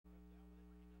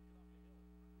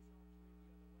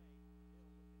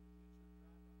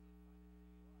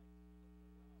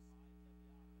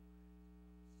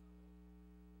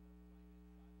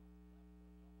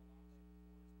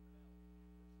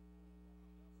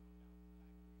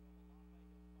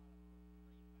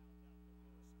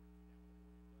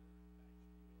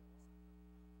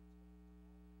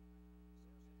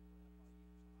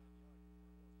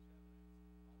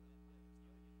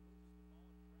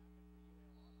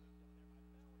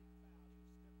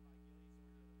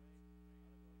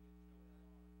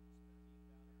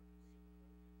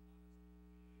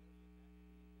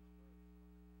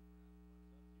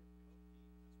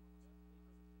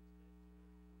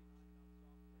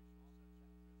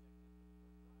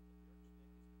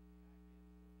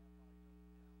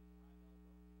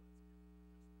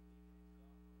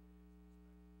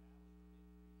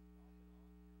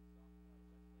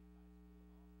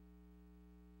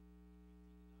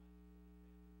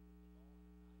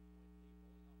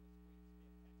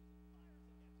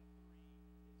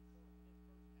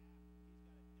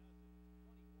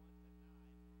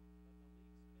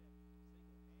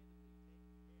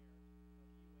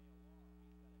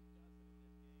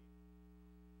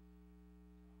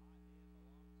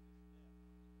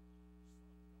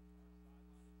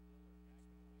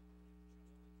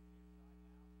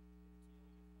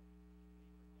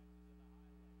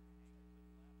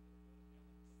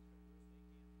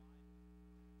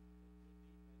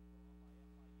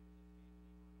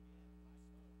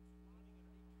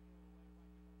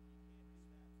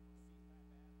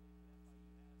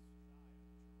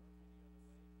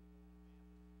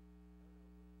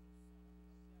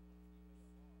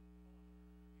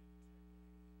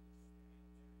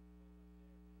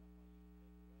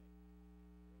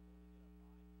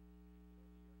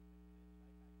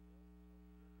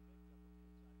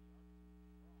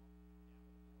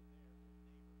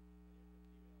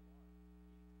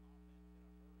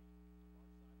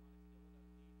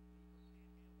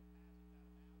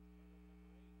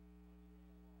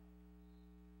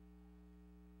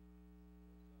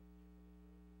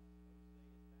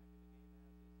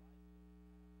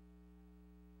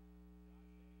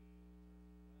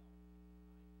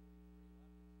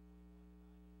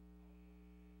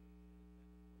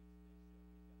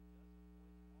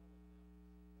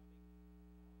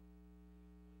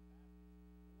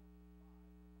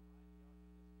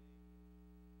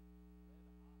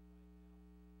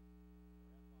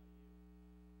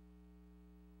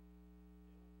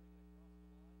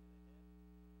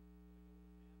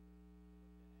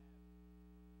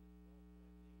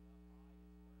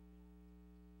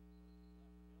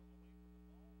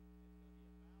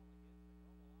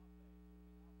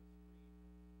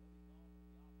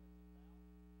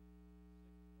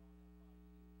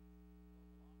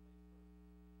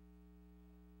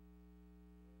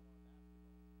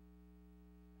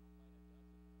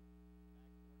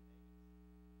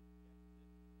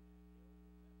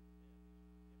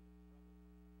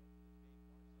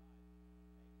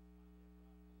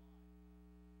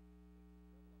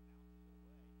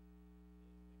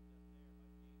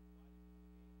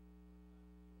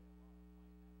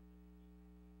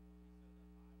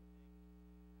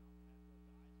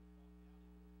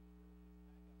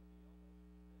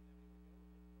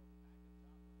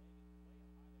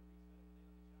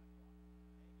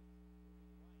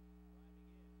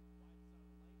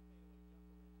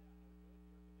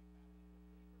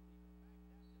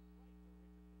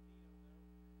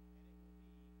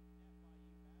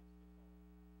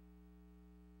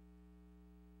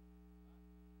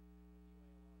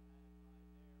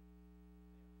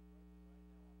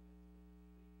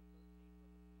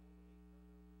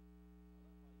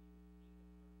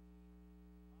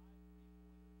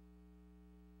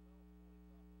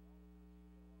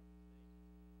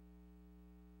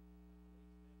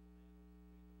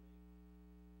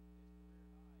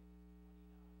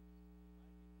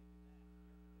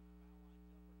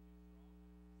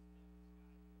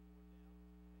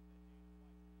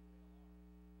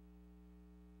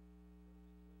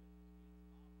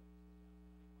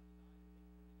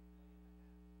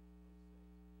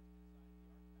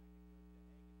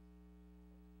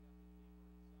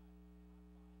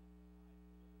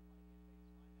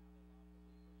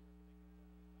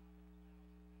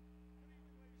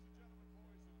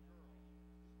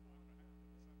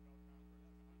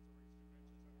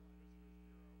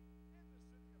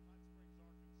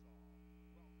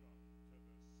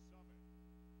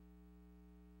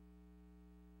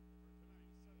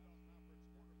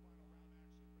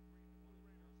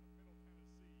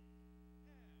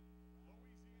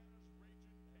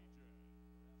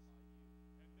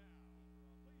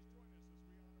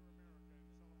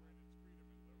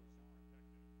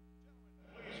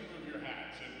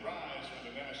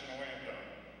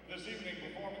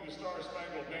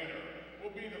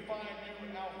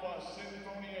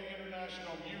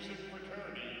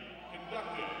fraternity,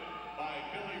 conducted by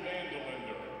Billy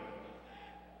Vandelander.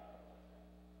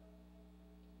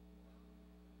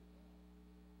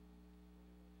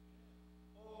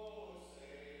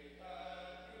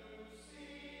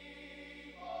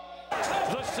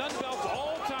 The Sun Belt's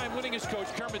all-time winningest coach,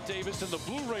 Kermit Davis, and the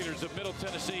Blue Raiders of Middle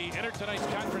Tennessee enter tonight's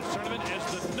conference tournament as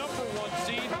the #1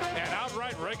 seed and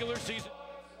outright regular season.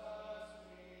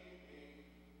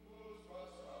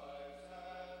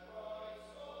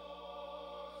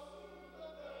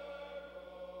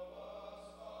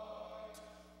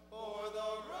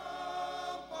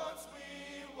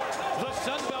 The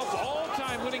Sun Belt's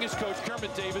all-time winningest coach,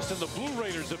 Kermit Davis, and the Blue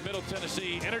Raiders of Middle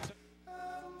Tennessee enter.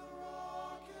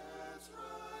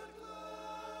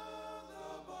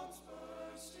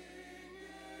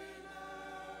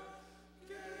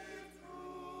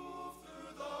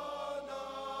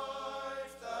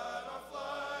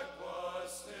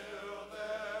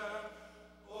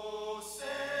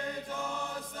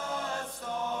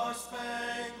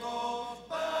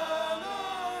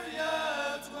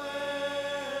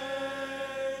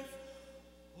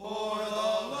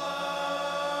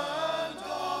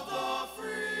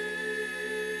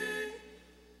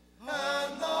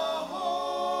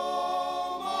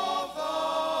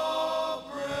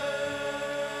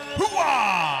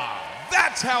 Hoo-ah!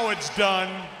 That's how it's done.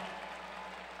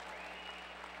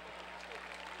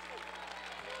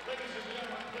 Ladies and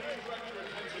gentlemen, please direct your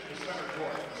attention to center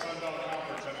court. The Sun Belt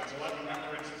Conference and its 11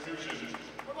 member institutions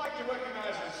would like to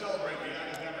recognize and celebrate the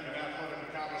academic and athletic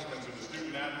accomplishments of the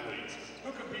student athletes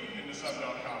who compete in the Sun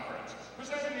Belt Conference.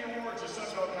 Presenting the awards is Sun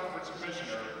Belt Conference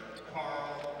Commissioner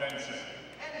Carl Benson.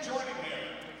 And joining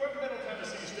him from Middle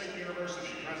Tennessee State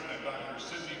University, President Dr.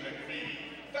 Sidney McPhee.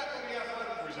 Faculty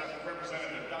Athletic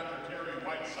Representative Dr. Terry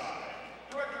Whiteside,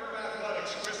 Director of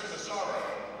Athletics Chris Massaro,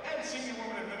 and Senior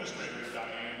Woman Administrator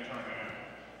Diane Turner.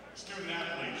 Student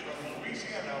athletes from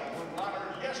Louisiana were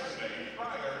honored yesterday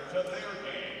prior to their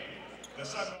game. The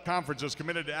Sun Belt Conference is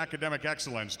committed to academic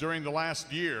excellence. During the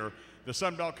last year, the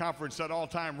Sun Belt Conference set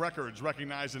all-time records,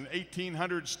 recognizing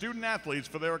 1,800 student athletes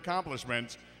for their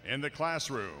accomplishments in the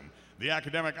classroom. The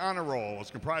academic honor roll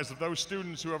is comprised of those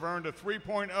students who have earned a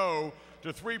 3.0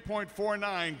 to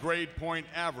 3.49 grade point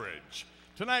average.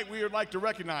 Tonight, we would like to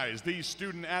recognize these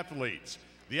student athletes.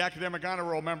 The academic honor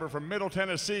roll member from Middle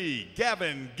Tennessee,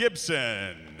 Gavin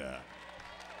Gibson.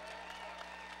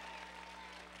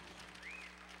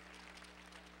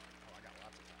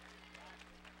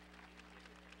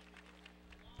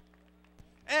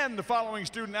 And the following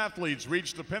student athletes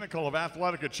reached the pinnacle of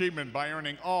athletic achievement by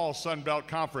earning all Sun Belt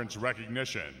Conference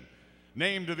recognition.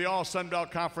 Named to the All Sun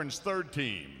Belt Conference third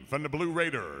team from the Blue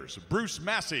Raiders, Bruce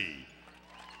Massey.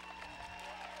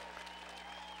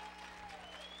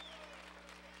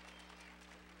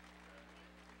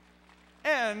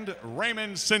 And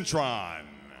Raymond Cintron.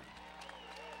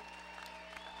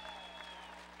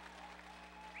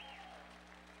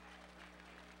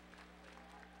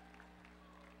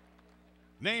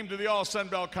 Named to the All Sun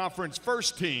Belt Conference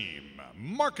first team,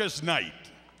 Marcus Knight.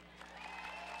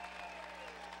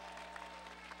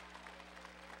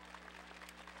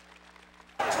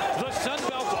 The Sun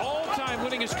Belt's all-time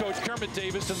winningest coach, Kermit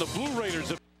Davis, and the Blue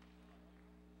Raiders of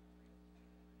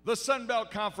the Sun Belt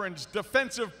Conference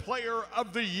Defensive Player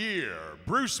of the Year,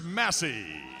 Bruce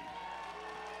Massey.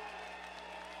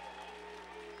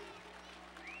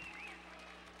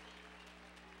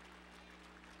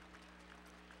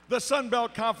 The Sun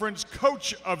Belt Conference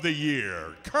Coach of the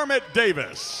Year, Kermit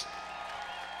Davis.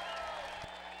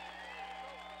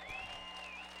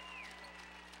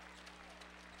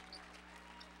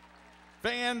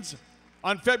 Fans,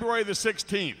 on February the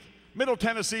 16th, Middle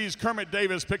Tennessee's Kermit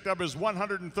Davis picked up his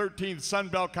 113th Sun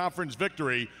Belt Conference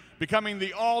victory, becoming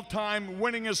the all-time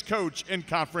winningest coach in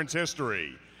conference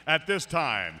history. At this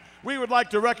time, we would like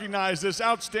to recognize this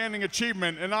outstanding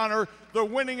achievement and honor the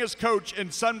winningest coach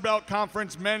in Sun Belt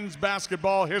Conference men's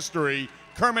basketball history,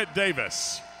 Kermit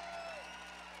Davis.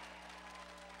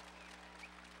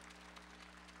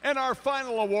 And our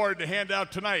final award to hand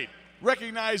out tonight,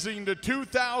 recognizing the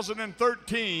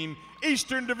 2013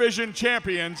 Eastern Division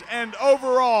champions and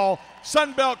overall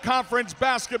Sun Belt Conference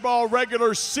basketball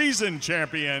regular season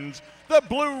champions, the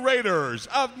Blue Raiders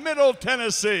of Middle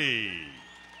Tennessee.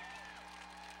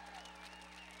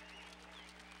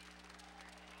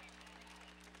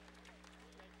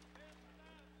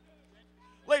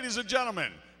 Ladies and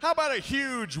gentlemen, how about a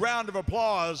huge round of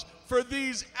applause for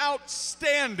these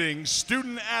outstanding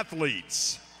student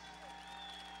athletes?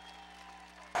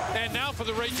 And now for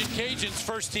the Raging Cajuns,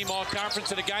 first team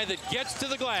all-conference, and a guy that gets to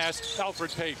the glass,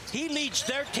 Alfred Payton. He leads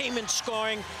their team in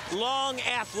scoring, long,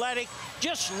 athletic,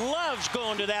 just loves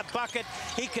going to that bucket.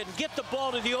 He can get the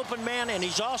ball to the open man, and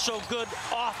he's also good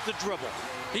off the dribble.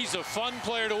 He's a fun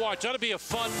player to watch. Ought to be a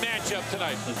fun matchup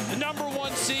tonight. The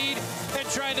 #1 seed and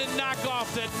trying to knock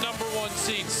off that #1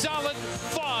 seed. Solid,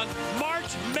 fun,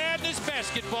 March Madness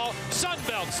basketball,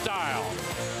 Sunbelt style.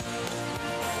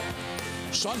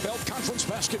 Sunbelt Conference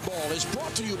Basketball is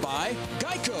brought to you by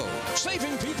Geico,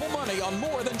 saving people money on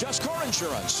more than just car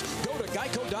insurance. Go to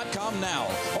geico.com now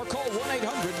or call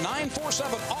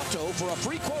 1-800-947-AUTO for a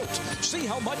free quote. See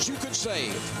how much you could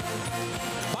save.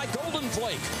 By Golden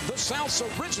Flake, the South's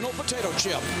original potato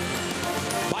chip.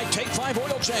 By Take 5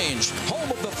 Oil Change,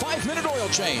 home of the 5-minute oil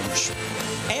change.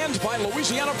 And by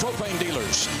Louisiana Propane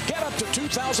Dealers. Get up to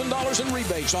 $2,000 in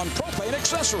rebates on propane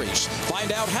accessories.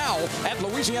 Find out how at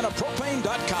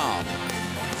LouisianaPropane.com.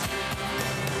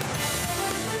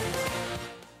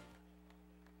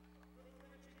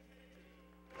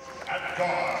 At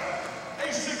guard,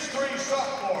 a 6'3"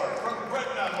 sophomore from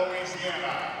Gretna,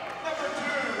 Louisiana,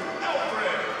 #2,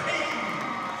 Alfred Payton.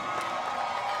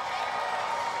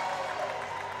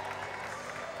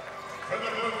 For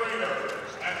the Blue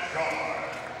Raiders, at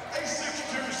guard, a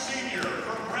 6'2" senior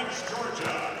from Prince,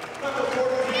 Georgia,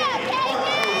 #14,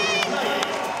 Marcos Knight.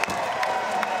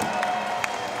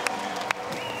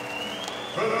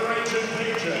 For the Raging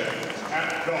Cajuns,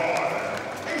 at guard,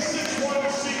 a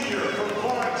 6'1" senior from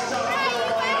Florence, South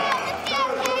Carolina,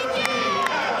 #13,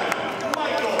 Allen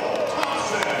Michael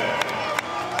Thompson.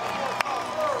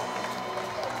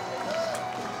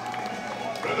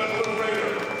 For the Blue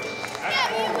Raiders, at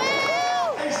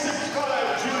forward, a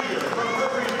 6'5" junior from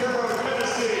Murfreesboro,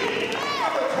 Tennessee,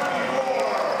 #24,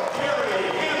 Kerry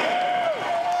Hammond.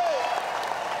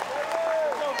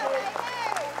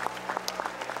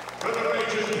 For the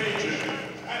Raging Cajuns,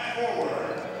 at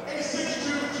forward, a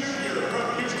 6'2" junior from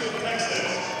Houston,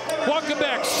 Texas. Welcome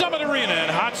back, Summit Arena in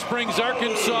Hot Springs,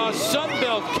 Arkansas,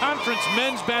 Sunbelt Conference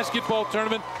Men's Basketball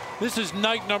Tournament. This is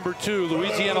night #2.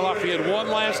 Louisiana Lafayette won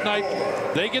last night.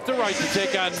 They get the right to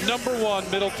take on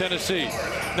 #1 Middle Tennessee.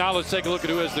 Now let's take a look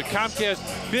at who has the Comcast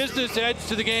business edge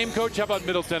to the game. Coach, how about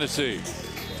Middle Tennessee?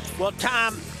 Well,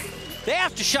 Tom, they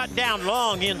have to shut down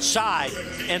long inside.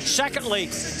 And secondly,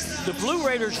 the Blue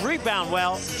Raiders rebound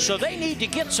well, so they need to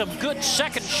get some good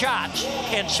second shots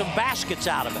and some baskets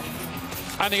out of it.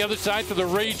 On the other side for the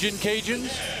Raging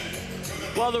Cajuns?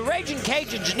 Well, the Raging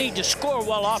Cajuns need to score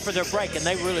well off of their break, and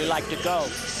they really like to go.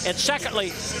 And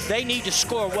secondly, they need to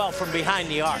score well from behind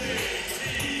the arc.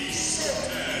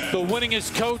 The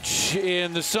winningest coach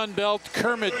in the Sun Belt,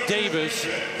 Kermit Davis,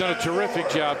 done a terrific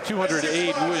job.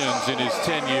 208 wins in his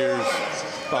 10 years.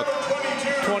 About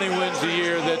 20 wins a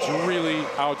year. That's really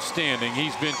outstanding.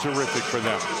 He's been terrific for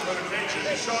them.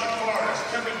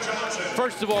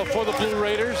 First of all, for the Blue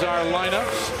Raiders, our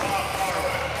lineups.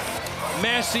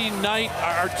 Massey, Knight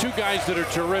are two guys that are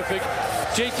terrific.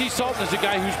 JT Sultan is a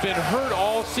guy who's been hurt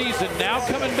all season, now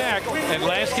coming back. And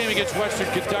last game against Western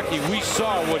Kentucky, we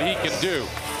saw what he can do.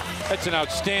 That's an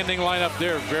outstanding lineup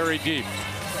there, very deep.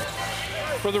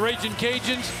 For the Raging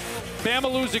Cajuns,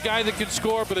 Bamalou's a guy that can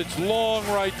score, but it's long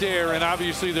right there. And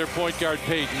obviously their point guard,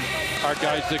 Payton, are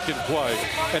guys that can play.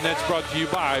 And that's brought to you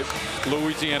by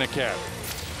Louisiana Cat.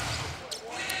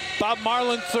 Bob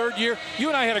Marlin, third year. You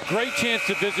and I had a great chance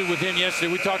to visit with him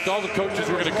yesterday. We talked to all the coaches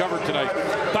we're going to cover tonight.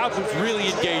 Bob was really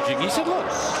engaging. He said, look,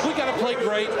 we got to play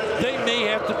great. They may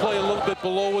have to play a little bit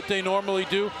below what they normally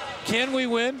do. Can we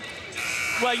win?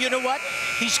 Well, you know what?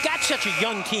 He's got such a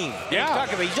young team. Yeah.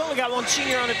 He's only got one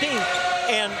senior on the team.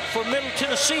 And for Middle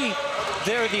Tennessee,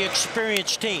 they're the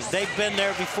experienced team. They've been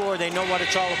there before. They know what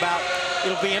it's all about.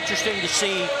 It'll be interesting to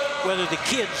see whether the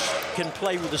kids can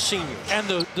play with the seniors. And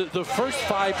the first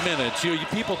 5 minutes,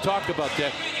 people talk about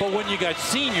that, but when you got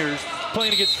seniors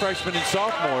playing against freshmen and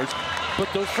sophomores, but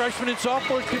those freshmen and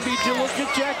sophomores can be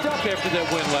get jacked up after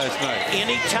that win last night.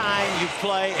 Anytime you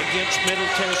play against Middle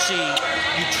Tennessee,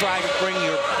 you try to bring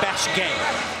your best game.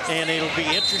 And it'll be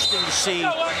interesting to see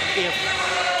if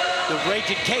the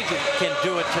Raging Cajun can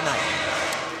do it tonight.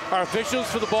 Our officials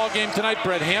for the ball game tonight,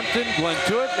 Brett Hampton, Glenn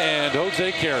Tuitt, and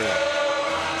Jose Carrier.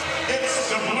 It's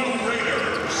the Blue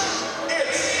Raiders.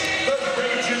 It's the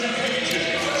Raging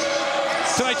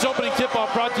Cajuns. Tonight's opening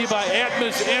tip-off brought to you by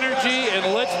Atmos Energy,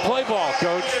 and let's play ball,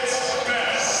 Coach. It's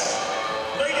best.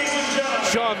 Ladies and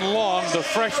gentlemen. Sean Long, the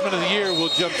freshman of the year, will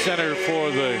jump center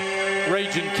for the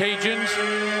Raging Cajuns.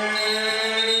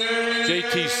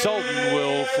 JT Sultan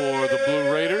will for the Blue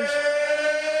Raiders.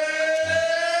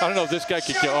 I don't know if this guy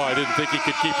could get, oh, I didn't think he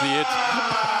could keep the itch.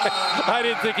 I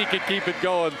didn't think he could keep it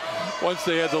going once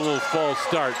they had the little false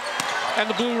start. And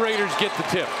the Blue Raiders get the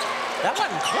tip. That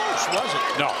wasn't close, was it?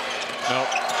 No, no.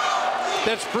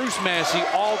 That's Bruce Massey,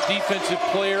 all defensive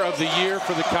player of the year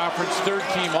for the conference. Third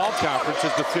team all conference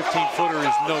as the 15-footer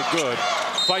is no good.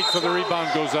 Fight for the rebound,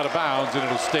 goes out of bounds, and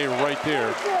it'll stay right there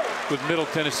with Middle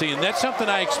Tennessee. And that's something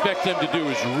I expect them to do,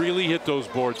 is really hit those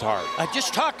boards hard. I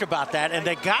just talked about that, and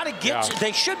they got to get,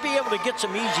 they should be able to get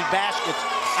some easy baskets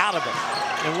out of it.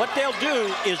 And what they'll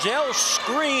do is they'll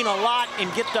screen a lot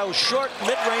and get those short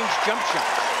mid-range jump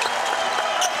shots.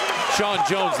 Sean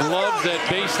Jones loves that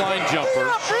baseline jumper,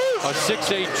 a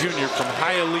 6'8" junior from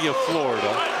Hialeah,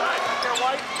 Florida.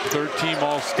 Third team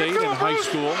All-State in high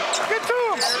school. Get to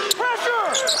him!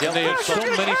 Pressure! And they have so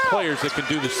many players that can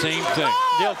do the same thing.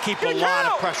 They'll keep a lot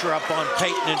of pressure up on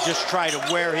Peyton and just try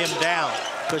to wear him down,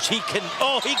 because he can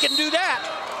do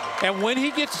that. And when he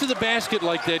gets to the basket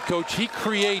like that, Coach, he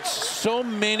creates so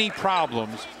many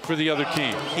problems for the other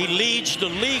team. He leads the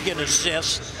league in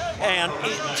assists, and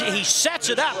he sets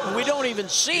it up. We don't even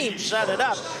see him set it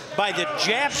up by the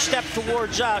jab step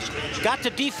towards us, got the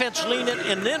defense leaning,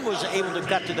 and then was able to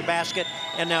cut to the basket,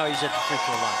 and now he's at the free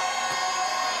throw line.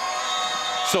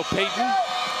 So Peyton,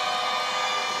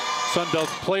 Sun Belt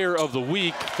Player of the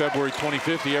Week, February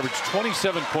 25th. He averaged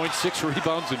 27 points, 6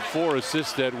 rebounds, and 4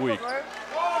 assists that week.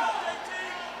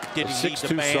 Did he need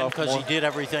the band because he did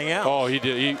everything else? Oh, he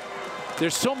did.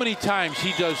 There's so many times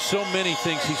he does so many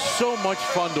things. He's so much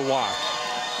fun to watch.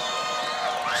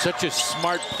 Such a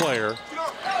smart player,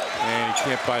 and he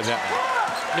can't buy that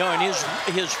one. No, and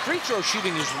his free throw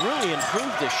shooting has really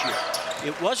improved this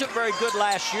year. It wasn't very good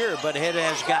last year, but it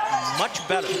has gotten much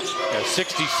better. Yeah,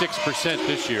 66%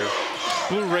 this year.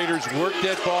 Blue Raiders work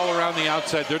that ball around the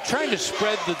outside. They're trying to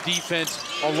spread the defense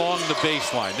along the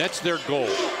baseline. That's their goal.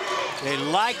 They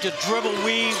like to dribble,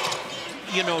 weave,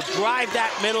 you know, drive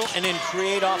that middle and then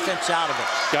create offense out of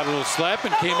it. Got a little slap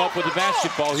and came up with the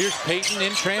basketball. Here's Peyton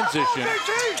in transition.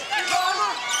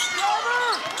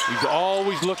 He's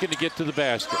always looking to get to the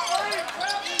basket.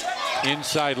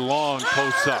 Inside long,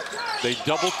 posts up. They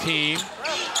double team.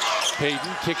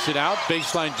 Peyton kicks it out.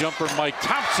 Baseline jumper. Mike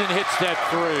Thompson hits that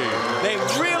three. They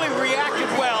really reacted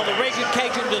well. The Raging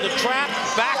Cajun to the trap,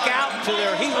 back out to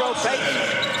their hero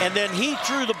Peyton, and then he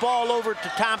threw the ball over to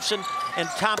Thompson, and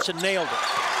Thompson nailed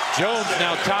it. Jones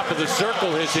now top of the circle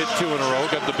has hit 2 in a row.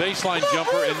 Got the baseline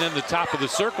jumper and then the top of the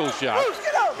circle shot.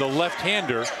 The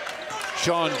left-hander,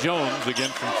 Sean Jones,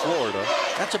 again from Florida.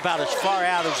 That's about as far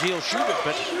out as he'll shoot it,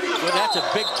 but well, that's a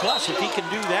big plus if he can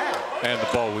do that. And the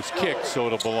ball was kicked, so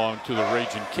it'll belong to the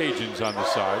Raging Cajuns on the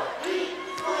side.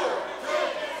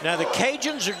 Now the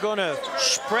Cajuns are going to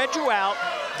spread you out.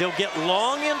 They'll get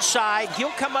long inside. He'll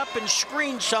come up and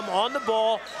screen some on the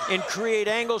ball and create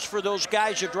angles for those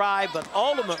guys to drive, but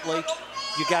ultimately,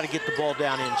 you got to get the ball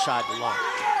down inside the line.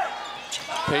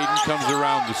 Peyton comes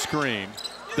around the screen.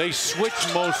 They switch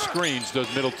most screens,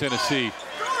 does Middle Tennessee,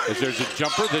 as there's a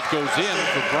jumper that goes in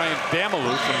for Brian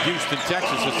Bamalu from Houston,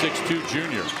 Texas, a 6'2"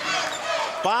 junior.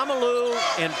 Bamalu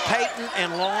and Peyton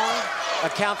and Long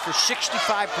account for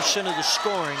 65% of the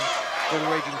scoring for the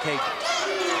Raging Cajuns.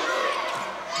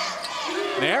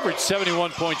 They average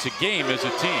 71 points a game as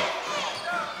a team.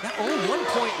 Now, only 1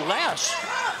 point less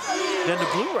than the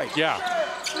Blue Raiders. Yeah.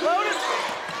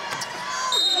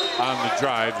 On the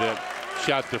drive, that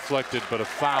shot deflected, but a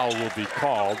foul will be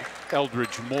called.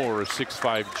 Eldridge Moore, a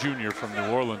 6'5" junior from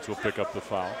New Orleans, will pick up the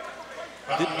foul.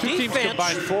 The two teams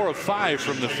combined 4 of 5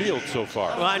 from the field so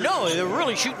far. Well, I know, they're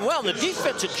really shooting well. The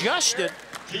defense adjusted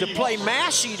to play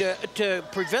Massey to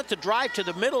prevent the drive to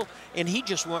the middle, and he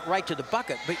just went right to the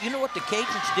bucket. But you know what the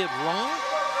Cajuns did wrong?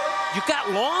 You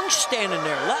got Long standing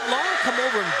there. Let Long come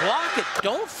over and block it.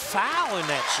 Don't foul in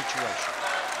that situation.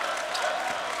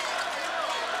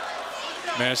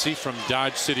 Massey from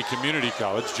Dodge City Community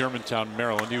College, Germantown,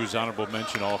 Maryland. He was honorable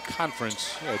mention all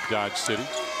conference at Dodge City.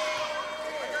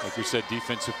 Like we said,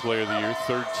 defensive player of the year,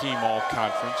 3rd team all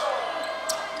conference.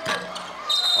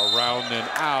 Around and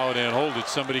out and hold it.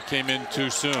 Somebody came in too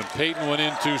soon. Peyton went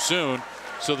in too soon,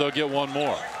 so they'll get one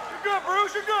more. You're good,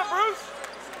 Bruce. You're good, Bruce.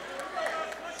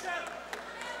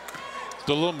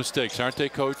 The little mistakes, aren't they,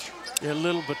 Coach? They're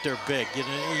little, but they're big. You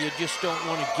know, you just don't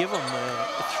want to give them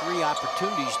 3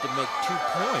 opportunities to make 2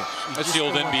 points. That's the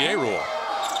old NBA rule.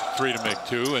 3 to make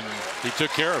 2, and he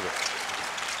took care of it.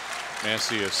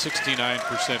 Massey, a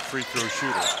 69% free throw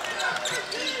shooter.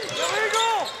 There you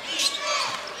go.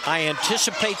 I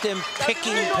anticipate them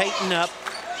picking Peyton up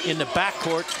in the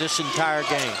backcourt this entire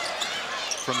game.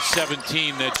 From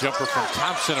 17, that jumper from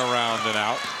Thompson around and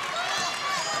out.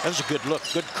 That was a good look.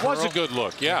 Good curl. Was a good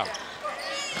look, yeah.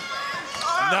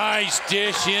 Nice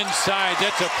dish inside.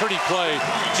 That's a pretty play.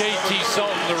 J.T.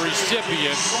 Sultan, the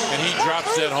recipient, and he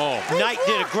drops that home. Knight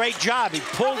did a great job. He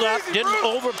pulled up, didn't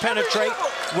over-penetrate,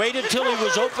 waited till he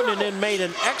was open, and then made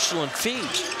an excellent feed.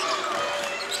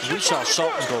 We saw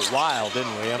Sultan go wild,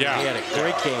 didn't we? I mean, he had a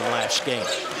great game last game.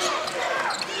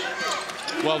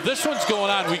 Well, this one's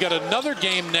going on. We got another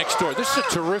game next door. This is a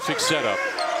terrific setup.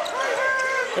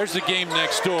 There's the game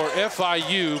next door.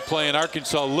 FIU playing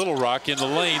Arkansas Little Rock in the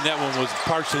lane. That one was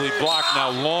partially blocked. Now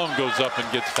Long goes up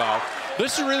and gets fouled.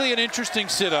 This is really an interesting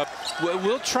sit-up.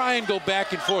 We'll try and go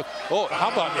back and forth. Oh, how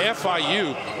about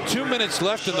FIU? 2 minutes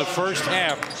left in the first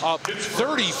half, up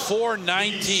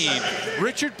 34-19.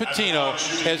 Richard Pitino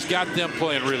has got them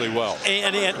playing really well.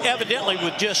 And evidently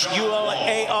with just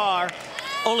ULAR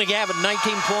only having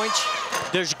 19 points,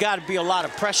 there's got to be a lot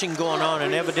of pressing going on,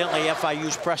 and evidently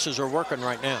FIU's presses are working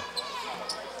right now.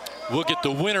 We'll get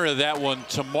the winner of that one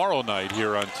tomorrow night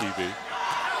here on TV.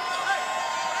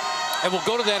 And we'll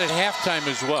go to that at halftime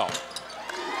as well.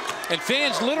 And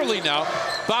fans literally now,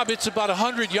 Bob, it's about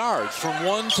 100 yards from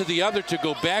one to the other to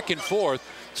go back and forth.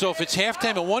 So if it's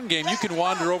halftime at one game, you can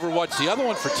wander over, watch the other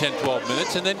one for 10, 12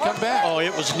 minutes, and then come back. Oh,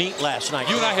 it was neat last night.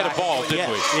 You and I had a ball, didn't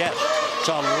we? Yes.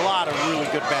 Saw a lot of really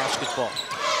good basketball.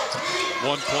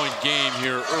 1 point game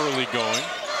here early going.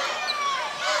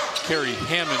 Kerry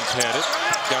Hammond's had it.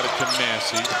 Got it to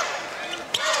Massey.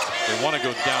 They want to go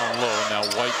down low. Now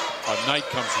Knight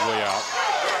comes way out.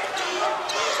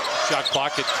 Shot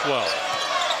clock at 12.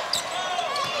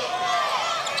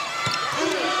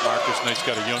 Marcus Knight's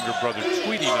got a younger brother,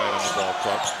 Tweety Knight, on the ball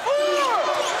club.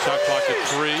 Shot clock at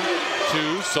 3,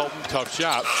 2. Sultan, tough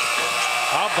shot.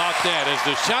 How about that? As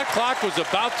the shot clock was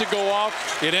about to go off,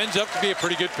 it ends up to be a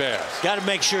pretty good pass. Got to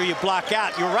make sure you block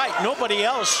out. You're right. Nobody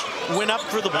else went up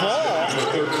for the ball,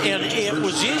 and it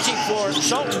was easy for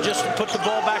Sultan just to put the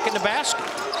ball back in the basket.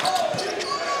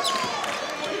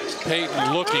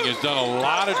 Peyton looking, has done a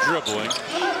lot of dribbling.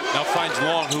 Now finds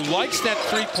Long, who likes that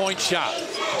three-point shot.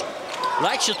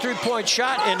 Likes a three-point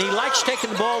shot, and he likes taking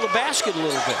the ball to the basket a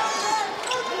little bit.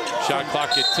 Shot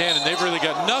clock at 10, and they've really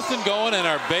got nothing going and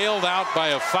are bailed out by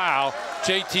a foul.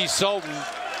 J.T. Sultan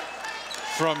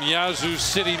from Yazoo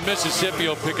City, Mississippi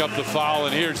will pick up the foul,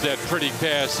 and here's that pretty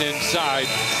pass inside.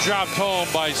 Dropped home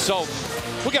by Sultan.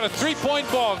 We got a three-point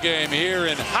ball game here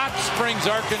in Hot Springs,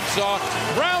 Arkansas.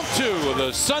 Round 2 of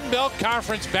the Sun Belt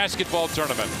Conference basketball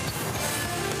tournament.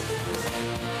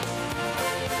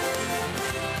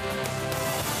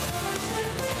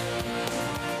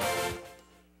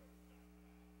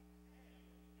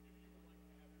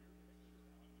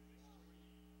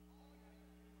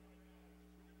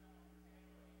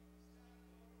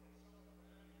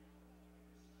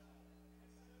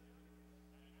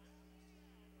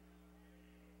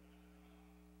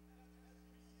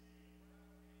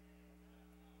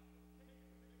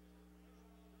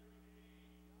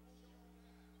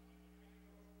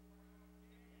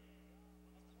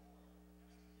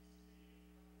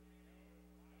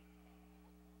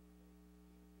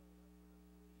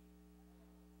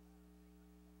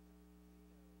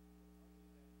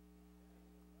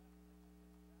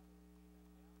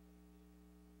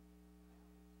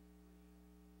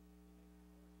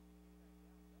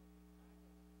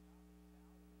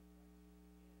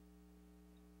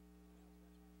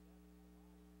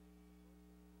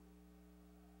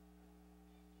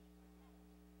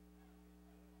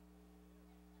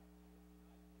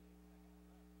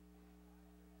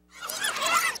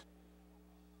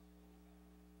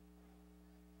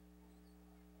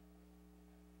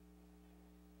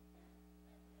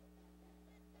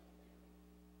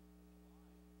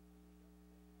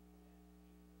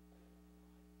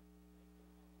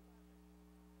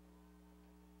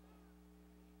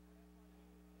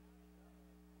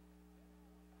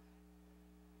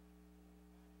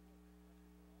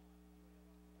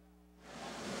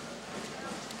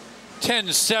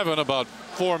 (10-7), about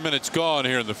 4 minutes gone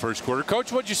here in the first quarter.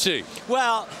 Coach, what'd you see?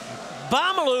 Well,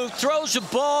 Bomaloo throws the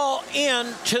ball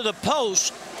in to the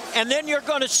post, and then you're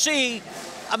going to see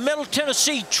a Middle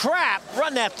Tennessee trap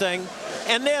run that thing,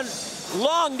 and then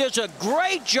Long does a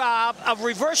great job of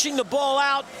reversing the ball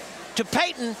out to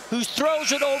Peyton, who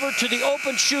throws it over to the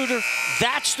open shooter.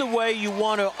 That's the way you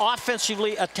want to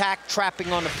offensively attack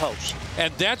trapping on the post.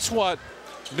 And that's what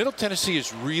Middle Tennessee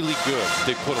is really good.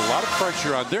 They put a lot of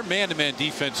pressure on. Their man-to-man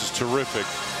defense is terrific.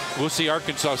 We'll see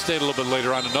Arkansas State a little bit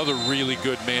later on, another really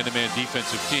good man-to-man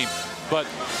defensive team. But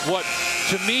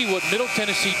to me, what Middle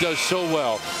Tennessee does so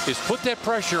well is put that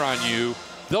pressure on you.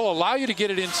 They'll allow you to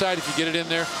get it inside if you get it in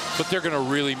there, but they're going to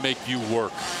really make you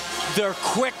work. Their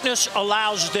quickness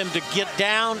allows them to get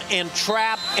down and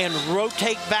trap and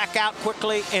rotate back out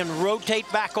quickly and rotate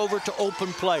back over to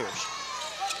open players.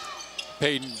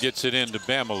 Payton gets it into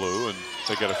Bamalu, and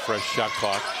they got a fresh shot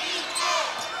clock.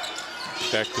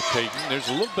 Back to Payton. There's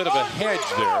a little bit of a hedge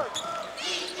there.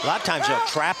 A lot of times they'll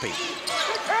trap him.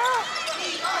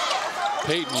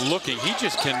 Payton looking. He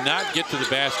just cannot get to the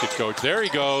basket, Coach. There he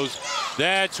goes.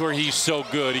 That's where he's so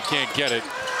good. He can't get it.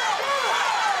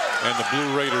 And the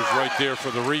Blue Raiders right there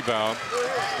for the rebound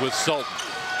with Sultan.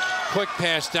 Quick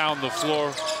pass down the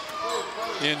floor.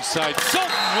 Inside.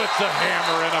 Sultan with the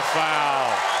hammer and a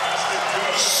foul.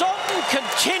 Sultan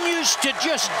continues to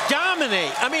just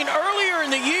dominate. I mean, earlier in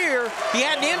the year, he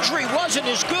had an injury, wasn't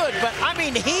as good, but I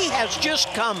mean, he has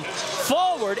just come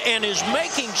forward and is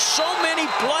making so many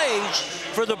plays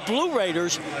for the Blue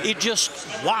Raiders. It just,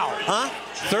 wow, huh?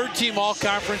 Third team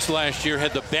all-conference last year,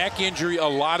 had the back injury a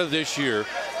lot of this year.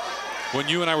 When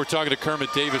you and I were talking to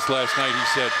Kermit Davis last night, he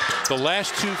said the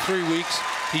last 2-3 weeks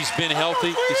he's been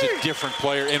healthy. He's a different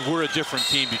player, and we're a different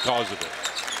team because of it.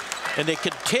 And they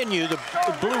continue, the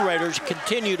Blue Raiders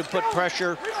continue to put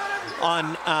pressure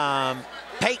on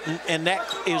Payton, and that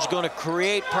is going to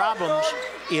create problems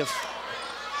if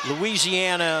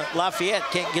Louisiana Lafayette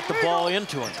can't get the ball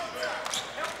into him.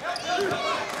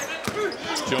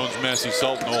 Jones, Massey,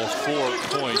 Sultan, all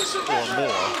 4 points or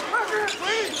more.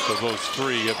 So those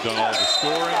 3 have done all the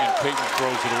scoring, and Payton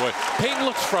throws it away. Payton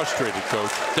looks frustrated,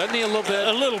 Coach. Doesn't he, a little bit?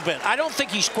 A little bit. I don't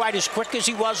think he's quite as quick as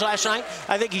he was last night.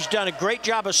 I think he's done a great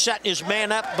job of setting his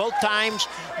man up both times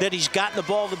that he's gotten the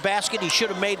ball to the basket. He should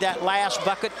have made that last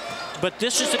bucket. But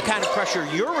this is the kind of pressure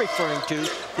you're referring to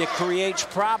that creates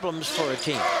problems for a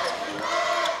team.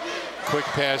 Quick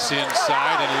pass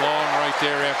inside and long right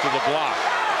there after the block.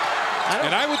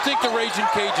 And I would think the Raging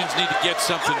Cajuns need to get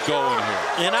something going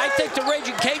here. And I think the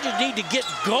Raging Cajuns need to get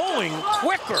going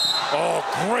quicker. Oh,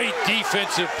 great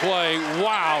defensive play.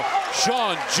 Wow.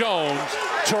 Sean Jones,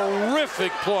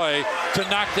 terrific play to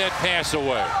knock that pass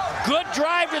away. Good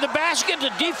drive to the basket.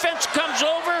 The defense comes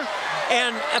over,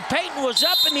 and Payton was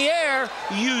up in the air,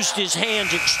 used his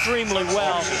hands extremely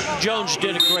well. Jones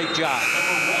did a great job.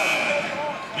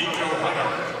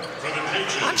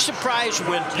 I'm surprised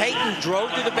when Payton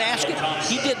drove to the basket,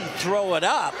 he didn't throw it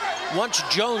up once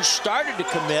Jones started to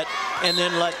commit and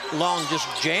then let Long just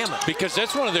jam it. Because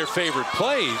that's one of their favorite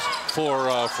plays for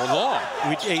Long.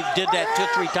 He did that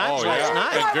 2-3 times last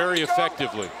night. And very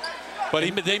effectively. But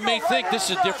they may think this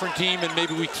is a different team and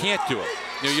maybe we can't do it.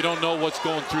 You know, you don't know what's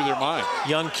going through their mind.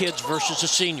 Young kids versus the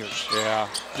seniors. Yeah,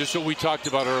 just what we talked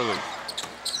about earlier.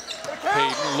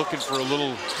 Payton looking for a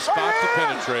little spot to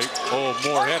penetrate. Oh,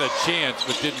 Moore had a chance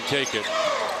but didn't take it.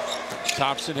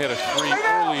 Thompson had a 3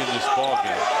 early in this ball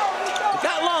game. They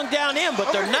got Long down in,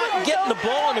 but they're not getting the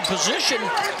ball in a position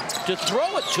to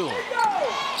throw it to him.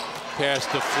 Pass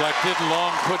deflected.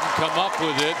 Long couldn't come up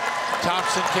with it.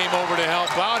 Thompson came over to help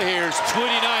out. Here's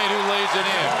Twitty Knight who lays it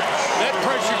in. That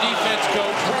pressure defense,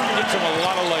 Coach, gets them a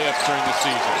lot of layups during the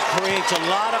season. Creates a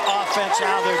lot of offense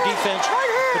out of their defense.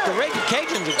 But the Raging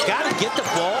Cajuns have got to get the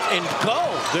ball and go.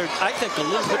 They're, I think, a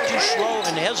little bit too slow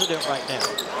and hesitant right now.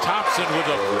 Thompson with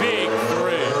a big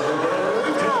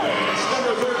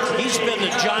 3. He's been the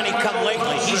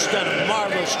Johnny-come-lately. He's done a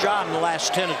marvelous job in the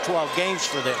last 10 or 12 games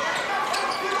for them.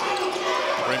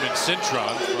 Raymond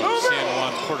Cintron from San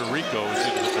Juan, Puerto Rico is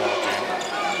into the ball game.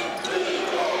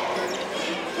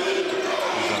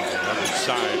 He's on the other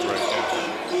side right now.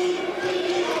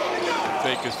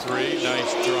 Fake a 3,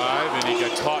 nice drive, and he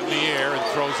got caught in the air and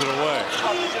throws it away.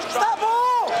 Stop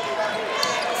ball!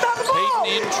 Stop the ball!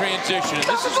 Payton in transition, and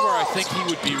this is where I think he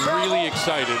would be really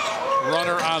excited.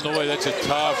 Runner on the way. That's a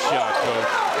tough shot, Coach.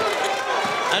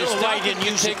 I don't know why he didn't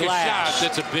use the glass.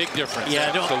 That's a big difference.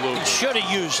 Yeah, absolutely. He should have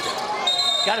used it.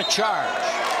 Got a charge.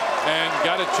 And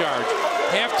got a charge.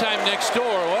 Halftime next door.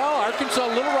 Well, Arkansas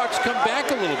Little Rock's come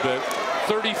back a little bit.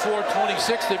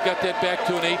 34-26. They've got that back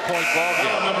to an 8-point ball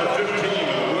game.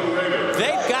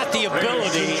 They've got the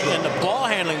ability and the ball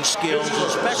handling skills,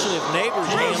 especially if Neighbors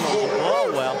handles the ball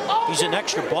well. He's an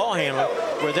extra ball handler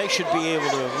where they should be able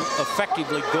to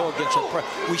effectively go against a press.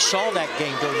 We saw that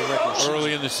game during the regular season.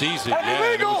 Early in the season, yeah,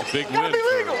 and it was a big win for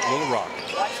Little Rock.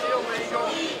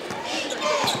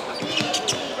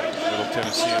 Middle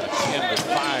Tennessee on a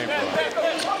 10-5 run.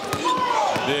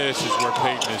 This is where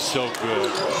Payton is so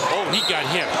good. Oh, he got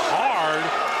hit hard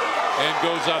and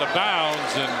goes out of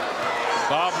bounds, and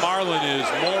Bob Marlin is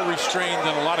more restrained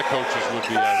than a lot of coaches would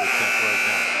be, I would think, right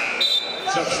now.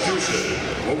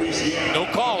 Substitution, Louisiana. No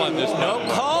call on this. No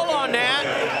call on that,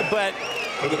 but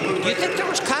do you think there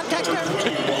was contact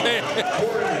there?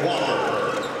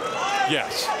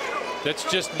 Yes. That's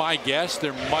just my guess.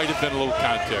 There might have been a little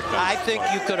contact. I think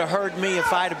you could have heard me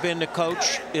if I'd have been the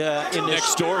coach in this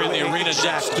next door, in the arena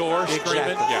next door,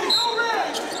 screaming. Yeah.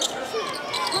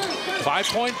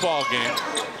 5-point ball game.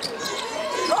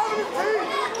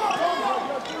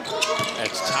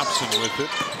 That's Thompson with it.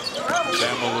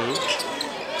 Bamalu.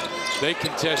 They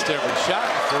contest every shot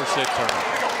and force that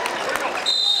turnover.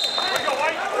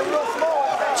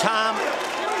 Tom,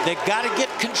 they've got to get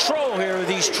control here of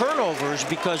these turnovers,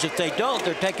 because if they don't,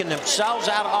 they're taking themselves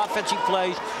out of offensive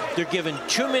plays. They're giving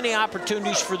too many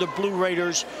opportunities for the Blue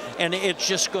Raiders, and it's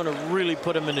just going to really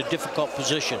put them in a difficult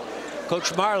position.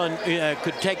 Coach Marlin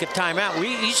could take a timeout.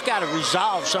 He's got to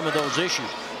resolve some of those issues,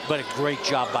 but a great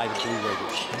job by the Blue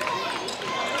Raiders.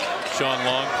 Sean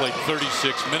Long played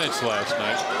 36 minutes last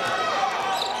night.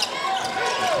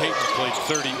 And Peyton played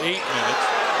 38 minutes.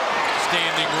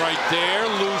 Standing right there,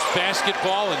 loose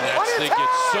basketball, and they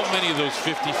get so many of those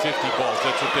 50-50 balls.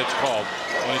 That's what that's called,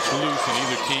 when it's loose and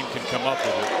either team can come up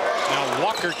with it. Now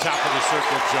Walker, top of the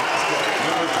circle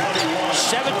jumper.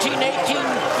 17,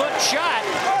 18-foot shot.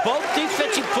 Both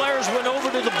defensive players went over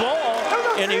to the ball,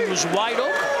 and he was wide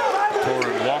open.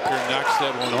 Torrin Walker knocks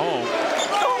that one home.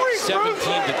 17-10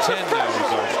 now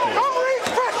is our score.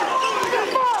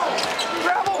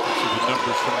 See the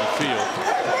numbers from the field.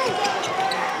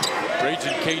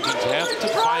 Raging Cajuns have to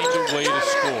find a way to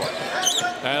score.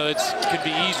 Now, it could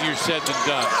be easier said than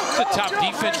done. It's the top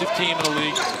defensive team in the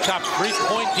league, top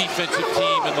 3-point defensive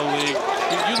team in the league.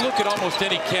 You look at almost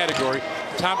any category,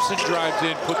 Thompson drives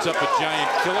in, puts up a giant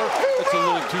killer. That's a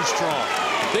little too strong.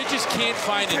 They just can't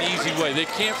find an easy way. They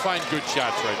can't find good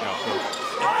shots right now, folks.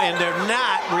 And they're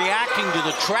not reacting to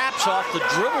the traps off the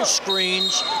dribble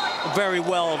screens very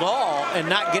well at all, and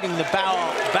not getting the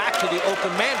ball back to the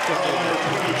open man quickly.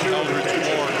 Eldridge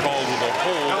Moore called with a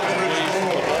hold.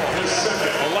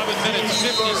 11 minutes,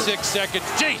 56 seconds.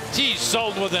 JT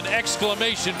Sultan with an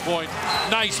exclamation point.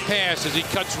 Nice pass as he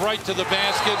cuts right to the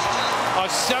basket. A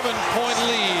 7-point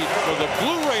lead for the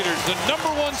Blue Raiders, the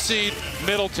 #1 seed,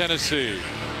 Middle Tennessee.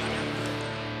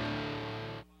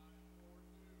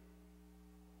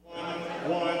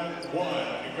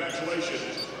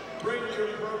 Congratulations. Bring your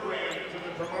program to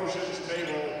the promotions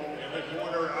table in the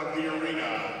corner of the arena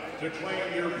to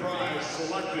claim your prize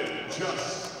selected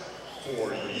just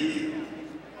for you.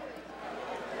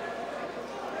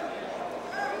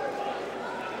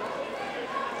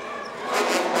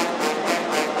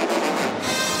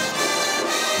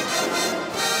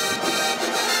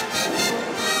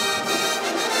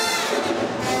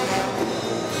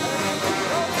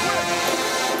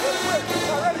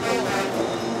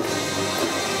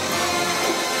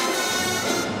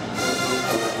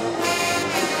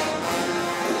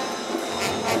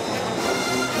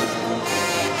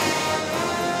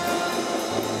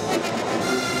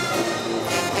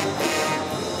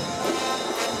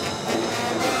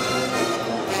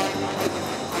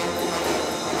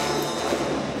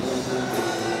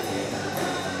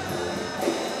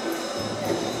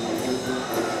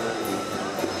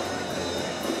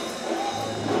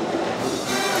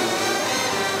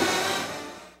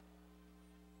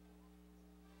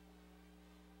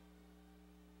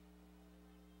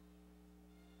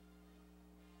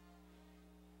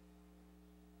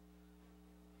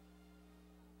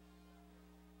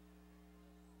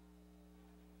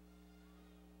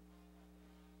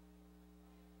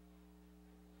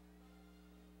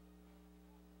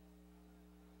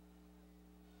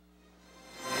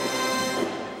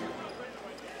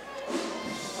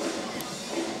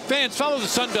 Fans, follow the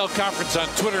Sun Belt Conference on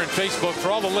Twitter and Facebook for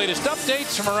all the latest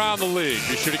updates from around the league.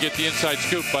 Be sure to get the inside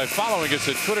scoop by following us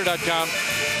at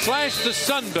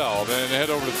twitter.com/thesunbelt and head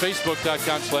over to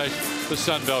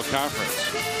facebook.com/thesunbelt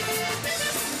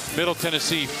conference. Middle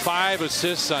Tennessee, 5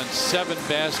 assists on 7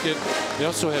 baskets. They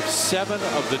also have 7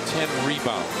 of the 10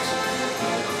 rebounds.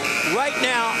 Right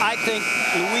now, I think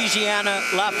Louisiana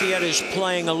Lafayette is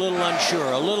playing a little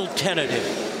unsure, a little tentative,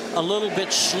 a little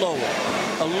bit slower,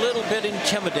 a little bit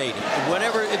intimidating.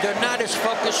 Whenever they're not as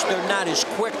focused, they're not as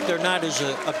quick, they're not as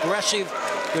aggressive,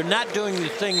 they're not doing the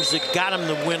things that got them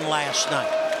the win last night.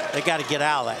 They got to get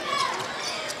out of that.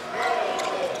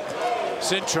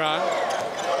 Cintron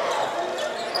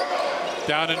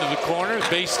down into the corner,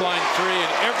 baseline 3,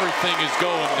 and everything is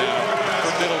going now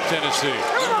for Middle Tennessee.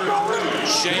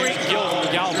 James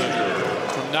Galvin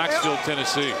from Knoxville,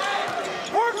 Tennessee.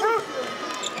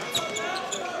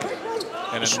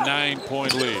 And a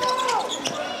 9-point lead.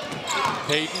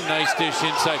 Peyton, nice dish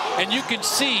inside. And you can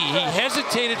see he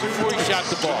hesitated before he shot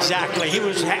the ball. Exactly. He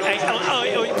was,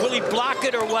 will he block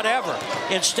it or whatever,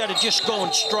 instead of just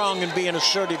going strong and being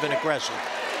assertive and aggressive.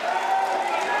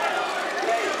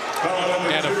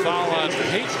 And a foul on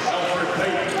Peyton.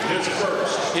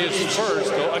 His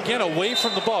first. Again, away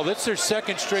from the ball. That's their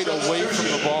second straight away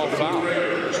from the ball foul.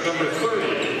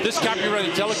 This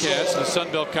copyrighted telecast of the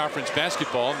Sun Belt Conference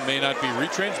basketball may not be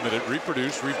retransmitted,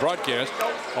 reproduced, rebroadcast,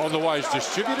 otherwise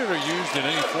distributed or used in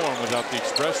any form without the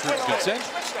express written consent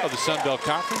of the Sun Belt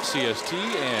Conference, CST,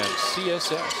 and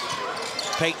CSS.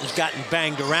 Peyton's gotten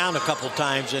banged around a couple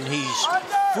times, and he's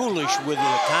foolish with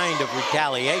the kind of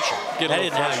retaliation. That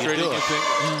isn't how you do it.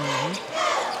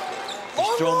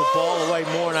 He's thrown the ball away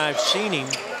more than I've seen him.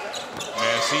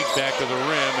 Massey back of the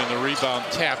rim, and the rebound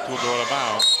tapped will go out of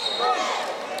bounds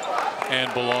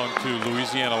and belong to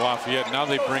Louisiana Lafayette. Now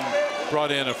they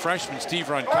brought in a freshman, Steve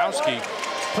Ronkowski,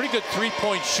 pretty good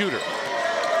three-point shooter.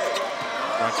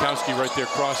 Ronkowski right there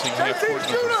crossing half court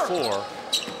number 4.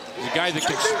 The guy that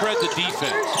can spread the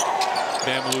defense.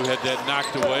 Bamalu had that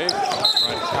knocked away.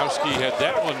 Ronkowski had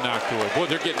that one knocked away. Boy,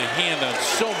 they're getting a hand on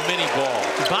so many balls.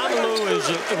 Bamalu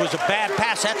was a bad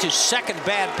pass. That's his second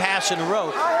bad pass in a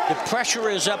row. The pressure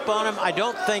is up on him. I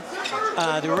don't think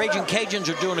the Raging Cajuns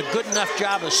are doing a good enough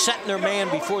job of setting their man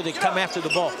before they come after the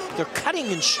ball. They're cutting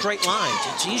in straight lines.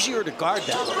 It's easier to guard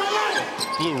that way.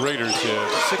 Blue Raiders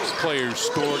have 6 players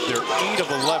scored. They're 8 of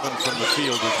 11 from the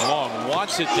field as Long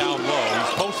wants it down low.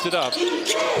 He's posted up.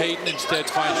 Peyton instead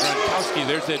finds Ronkowski.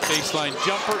 There's that baseline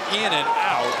jumper, in and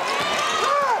out.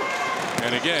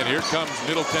 And again, here comes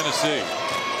Middle Tennessee.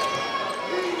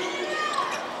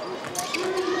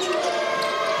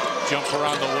 Jumper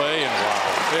on the way, and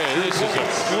wow. Hey, this is a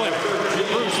clinic.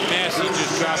 Bruce Massey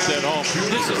just dropped that home.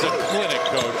 This is a clinic,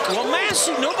 Coach. Well,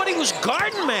 Massey, nobody was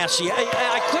guarding Massey.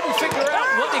 I couldn't figure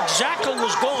out what exactly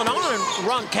was going on. And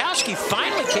Ronkowski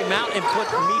finally came out and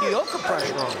put mediocre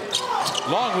pressure on him.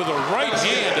 Long with a right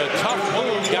hand, a tough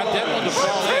move. Got that one to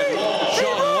fall in.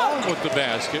 Sean Long with the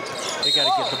basket. They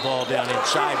got to get the ball down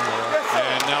inside more.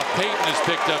 And now Peyton has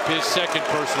picked up his second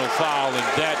personal foul, and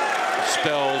that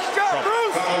spells trouble.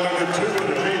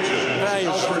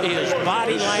 His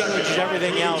body language and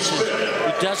everything else,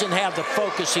 he doesn't have the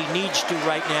focus he needs to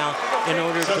right now in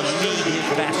order to lead his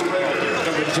basketball.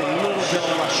 He's a little bit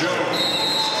rushed.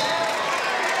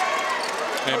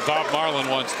 And Bob Marlin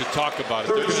wants to talk about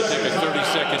it. They're going to take a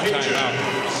 30-second timeout.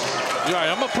 All right,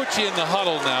 I'm going to put you in the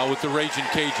huddle now with the Raging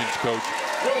Cajuns, Coach.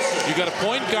 You got a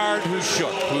point guard who's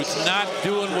shook, who's not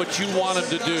doing what you want him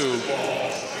to do.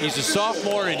 He's a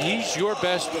sophomore, and he's your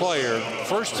best player.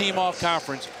 First team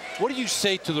all-conference. What do you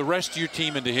say to the rest of your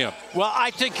team and to him? Well,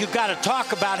 I think you've got to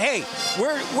talk about, hey,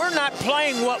 we're not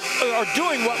playing what or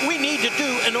doing what we need to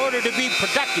do in order to be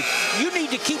productive. You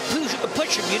need to keep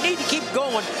pushing. You need to keep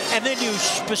going. And then you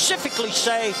specifically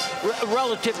say,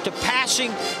 relative to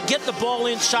passing, get the ball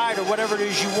inside or whatever it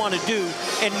is you want to do.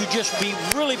 And you just be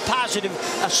really positive,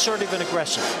 assertive, and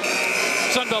aggressive.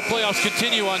 Sun Belt playoffs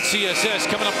continue on CSS.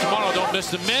 Coming up tomorrow, don't miss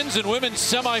the men's and women's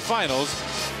semifinals.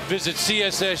 Visit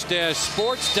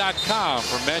css-sports.com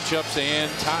for matchups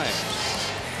and times.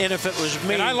 And if it was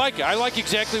me... And I like it. I like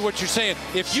exactly what you're saying.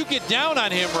 If you get down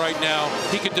on him right now,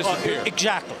 he could disappear.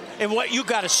 Exactly. And what you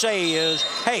got to say is,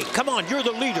 hey, come on, you're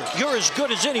the leader. You're as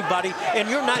good as anybody, and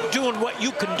you're not doing what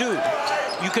you can do.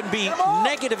 You can be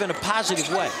negative in a positive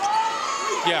way.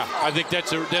 Yeah, I think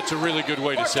that's a really good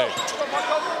way to say it.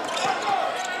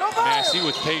 Massey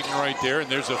with Peyton right there, and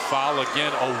there's a foul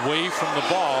again away from the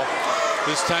ball.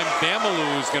 This time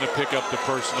Bamalu is going to pick up the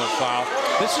personal foul.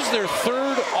 This is their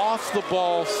third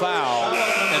off-the-ball foul,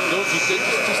 and those are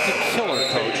just a killer,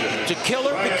 Coach. It's a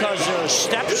killer because they're a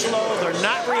step slow, they're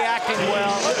not reacting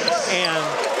well, and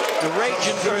the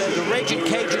Raging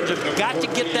Cajuns have got to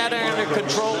get that under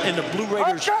control, and the Blue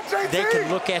Raiders, they can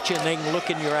look at you and they can look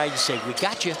in your eyes and say, we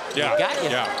got you, yeah, we got you.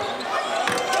 Yeah.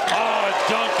 Oh, a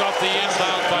dunk off the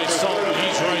inbound by Sultan.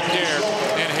 He's right there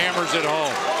and hammers it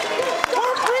home.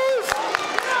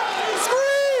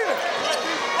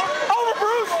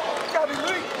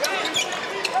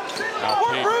 Now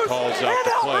Peyton calls out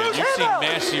the play. And you've seen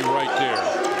Massey right there.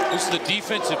 This is the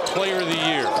defensive player of the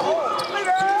year.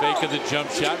 Fake of the jump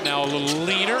shot. Now a little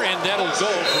leaner, and that'll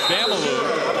go for Bamalu.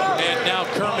 And now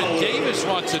Kermit Davis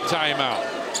wants a timeout.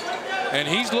 And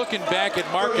he's looking back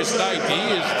at Marcus Knight.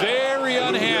 He is very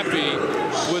unhappy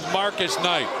with Marcus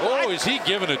Knight. Oh, is he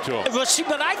giving it to him? Well, see,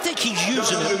 but I think he's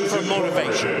using it for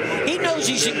motivation. He knows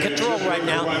he's in control right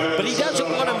now, but he doesn't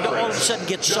want him to all of a sudden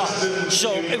get soft.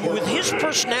 So with his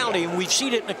personality, and we've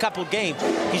seen it in a couple of games,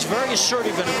 he's very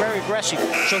assertive and very aggressive.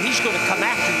 So he's going to come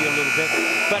after you a little bit.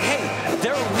 But hey,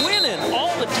 they're winning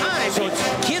all the time. So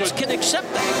kids can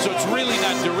accept that. So it's really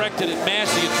not directed at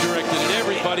Massey, it's directed at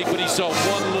everybody, but he saw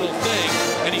one little thing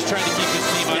and he's trying to keep his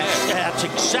team on edge. That's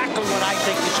exactly what I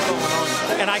think is going on,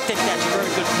 and I think that's very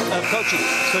good coaching.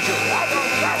 Because you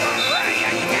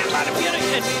can't let him get it,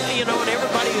 and you know, and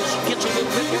everybody gets a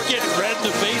little bit more. Getting red in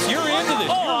the face. You're into this.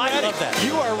 Oh, I love that.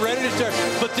 You are ready to start.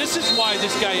 But this is why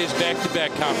this guy is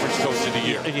back-to-back conference coach of the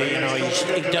year. You know,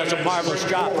 he does a marvelous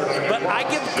job. But I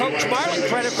give Coach Marlin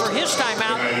credit for his time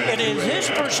out, and in his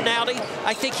personality,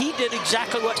 I think he did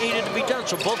exactly what needed to be done.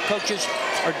 So both coaches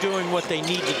are doing what they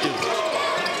need to do.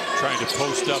 Trying to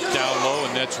post up down low,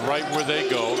 and that's right where they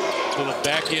go. Little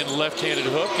back-end left-handed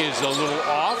hook is a little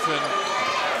off, and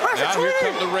now here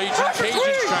come the Raging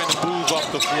Cajuns trying to move up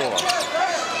the floor.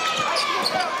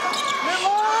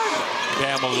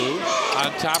 Bamalu on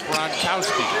top,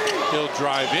 Ronkowski. He'll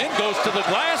drive in, goes to the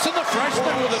glass, and the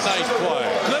freshman with a nice play.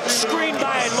 Good screen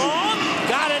by Long.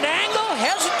 Got an angle,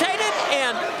 hesitated,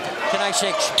 and can I say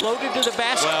exploded to the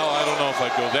basket? Well, I don't know if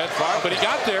I'd go that far, but he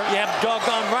got there. Yeah,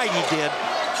 doggone right he did.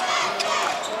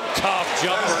 Tough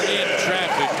jumper in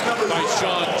traffic by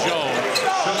Sean Jones.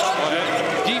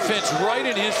 Defense right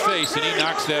in his face, and he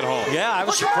knocks that home. Yeah, I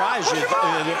was surprised.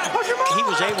 He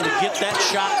was able to get that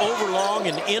shot over Long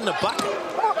and in the bucket.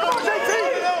 Well,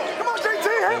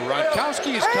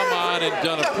 Ronkowski has come on and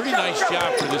done a pretty nice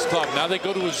job for this club. Now they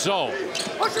go to a zone.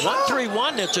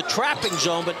 1-3-1, it's a trapping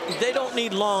zone, but they don't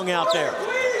need Long out there.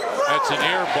 That's an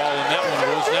air ball, and that one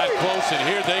was not close, and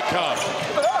here they come.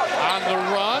 On the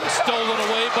run, stolen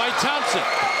away by Thompson.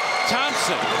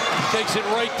 Thompson takes it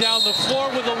right down the floor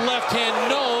with a left hand,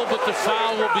 no, but the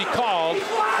foul will be called,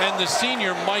 and the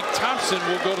senior Mike Thompson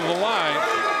will go to the line.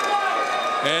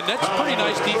 And that's a pretty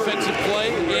nice defensive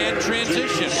play and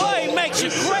transition. Well, he makes a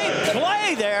great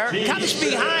play there, comes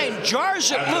behind, jars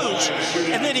it loose,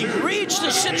 and then he reads the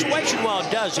situation well.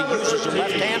 It does. He uses the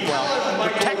left hand well,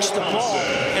 protects the ball,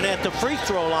 and at the free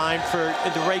throw line for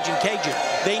the Raging Cajun.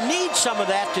 They need some of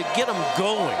that to get them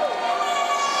going.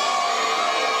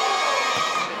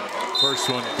 First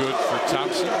one good for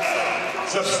Thompson.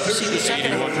 See, the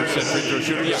second 81% free throw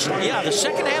shooter. Yeah, the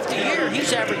second half of the year,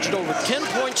 he's averaged over 10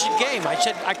 points a game.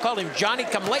 I call him Johnny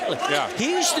come lately. Yeah.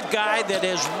 He's the guy that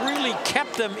has really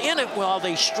kept them in it while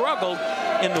they struggled.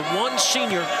 And the one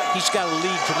senior, he's got to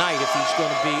lead tonight if he's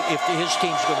going to be, if his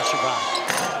team's going to survive.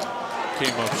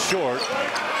 Came up short.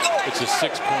 It's a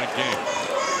 6-point game.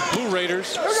 Blue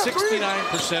Raiders,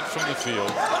 69% from the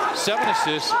field, 7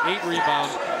 assists, 8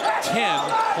 rebounds, 10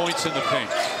 points in the paint.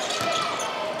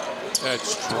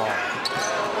 That's strong.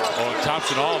 Oh, and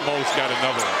Thompson almost got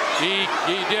another one. He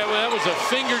did. Well, that was a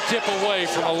fingertip away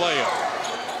from a layup.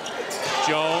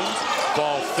 Jones,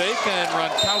 ball fake, and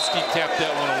Ronkowski tapped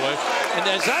that one away. And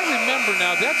as I remember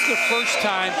now, that's the first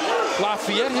time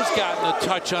Lafayette has gotten a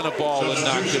touch on a ball and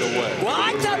knocked it away. Well,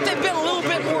 I thought they'd been a little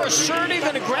bit more assertive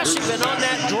and aggressive, and on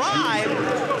that drive,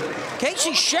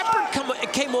 Casey Shepard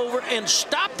came over and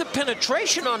stopped the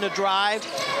penetration on the drive,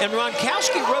 and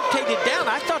Ronkowski rotated down.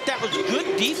 I thought that was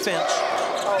good defense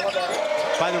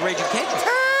by the Raging Cajuns.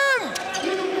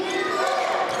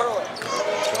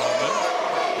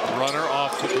 Runner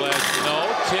off the glass, no.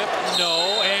 Tip,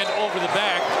 no. And over the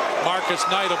back, Marcus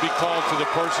Knight will be called to the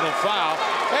personal foul.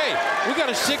 Hey, we got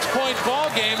a 6-point ball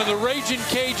game, and the Raging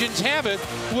Cajuns have it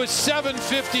with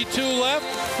 7:52 left.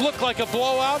 Looked like a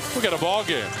blowout. We got a ball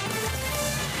game.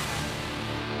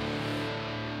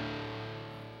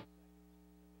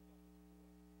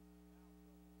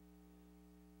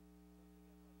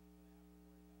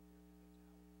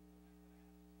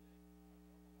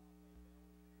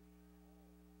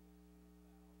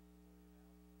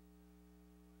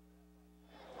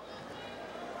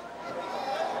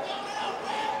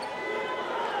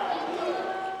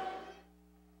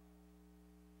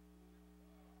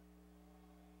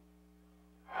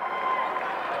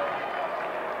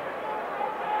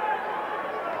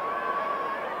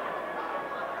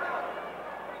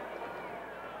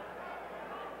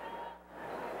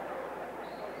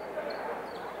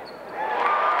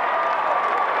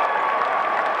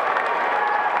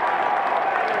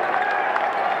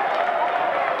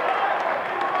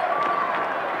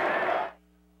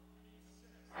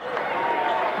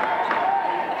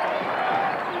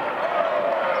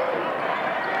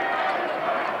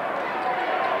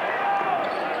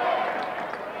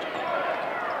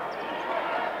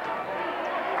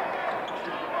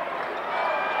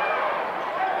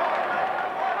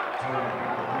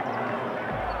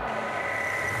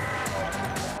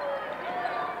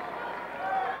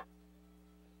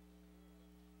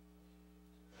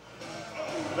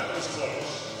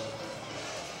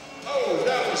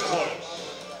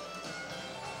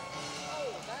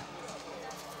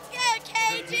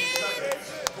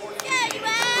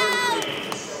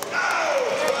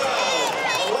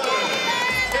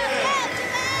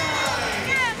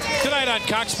 on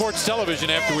Cox Sports Television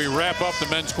after we wrap up the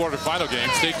men's quarterfinal game.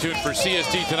 Stay tuned for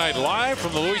CST Tonight live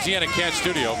from the Louisiana Cat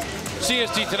Studio.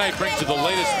 CST Tonight brings you the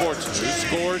latest sports news,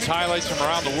 scores, highlights from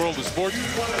around the world of sports,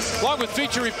 along with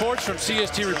feature reports from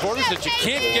CST reporters that you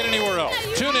can't get anywhere else.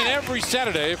 Tune in every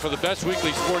Saturday for the best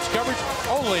weekly sports coverage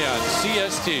only on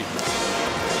CST.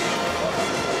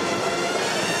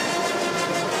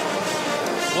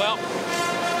 Well,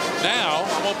 now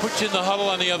I'm going to put you in the huddle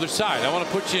on the other side. I want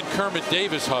to put you in Kermit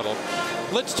Davis huddle.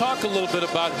 Let's talk a little bit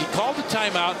about, he called the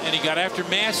timeout and he got after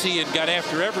Massey and got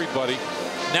after everybody.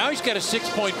 Now he's got a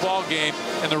 6-point ball game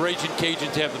and the Raging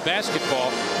Cajuns have the basketball.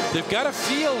 They've got to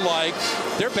feel like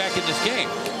they're back in this game.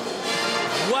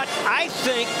 What I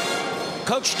think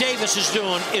Coach Davis is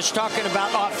doing is talking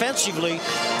about offensively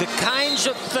the kinds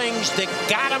of things that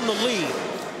got him the lead.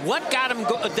 What got him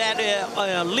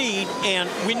that lead, and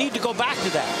we need to go back to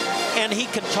that. And he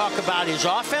can talk about his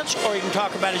offense or he can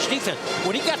talk about his defense.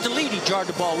 When he got the lead, he jarred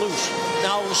the ball loose.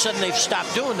 Now all of a sudden they've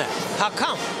stopped doing that. How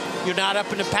come? You're not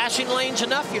up in the passing lanes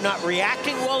enough. You're not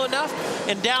reacting well enough.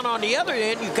 And down on the other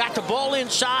end, you got the ball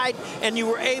inside, and you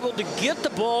were able to get the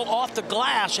ball off the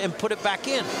glass and put it back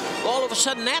in. All of a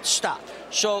sudden, that stopped.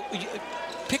 So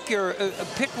pick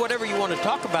whatever you want to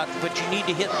talk about, but you need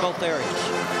to hit both areas.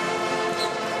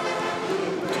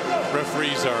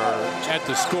 Referees are at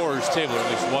the scorer's table, or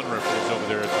at least one referee is over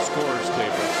there at the scorer's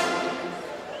table.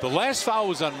 The last foul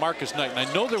was on Marcus Knight, and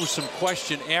I know there was some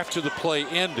question after the play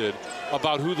ended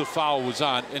about who the foul was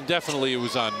on, and definitely it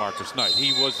was on Marcus Knight.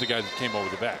 He was the guy that came over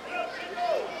the back.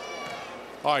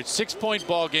 All right, 6-point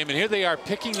ball game, and here they are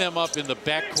picking them up in the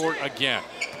backcourt again.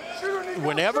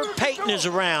 Whenever Peyton is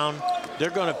around, they're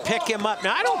going to pick him up.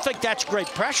 Now, I don't think that's great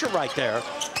pressure right there,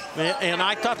 and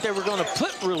I thought they were going to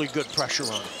put really good pressure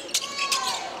on him.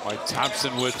 All right,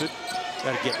 Thompson with it.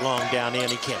 Got to get Long down in.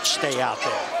 He can't stay out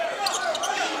there.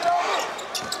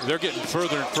 They're getting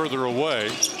further and further away.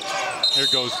 Here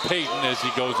goes Peyton as he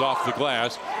goes off the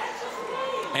glass.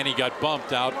 And he got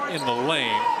bumped out in the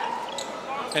lane.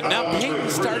 And now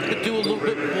Peyton's starting to do a little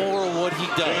bit more of what he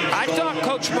does. I thought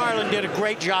Coach Marlin did a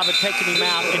great job of taking him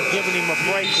out and giving him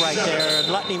a break right there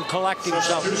and letting him collect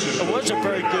himself. It was a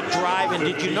very good drive. And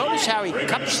did you notice how he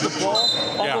cups the ball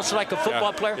almost like a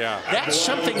football player? Yeah. That's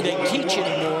something they teach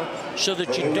anymore so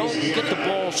that you don't get the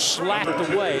ball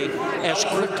slapped away as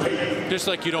quickly. Just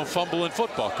like you don't fumble in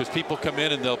football, because people come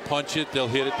in and they'll punch it, they'll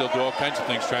hit it, they'll do all kinds of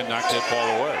things trying to knock that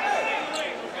ball away.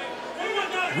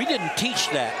 We didn't teach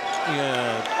that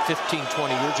 15,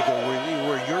 20 years ago.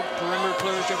 Were your perimeter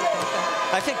players ever taught that?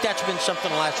 I think that's been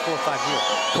something the last 4 or 5 years.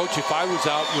 Coach, if I was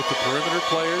out with the perimeter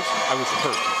players, I was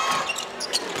hurt.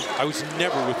 I was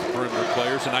never with the perimeter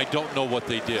players, and I don't know what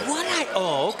they did.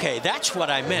 Oh, okay, that's what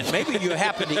I meant. Maybe you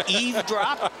happen to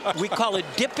eavesdrop. We call it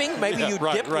dipping. Maybe you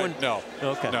dip when... No,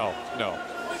 okay. No.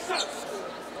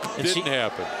 Didn't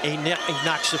happen. He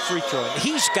knocks the free throw.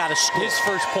 He's got to score. His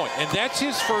first point, and that's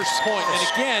his first point. And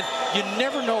again, you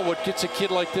never know what gets a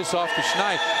kid like this off the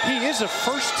schneid. He is a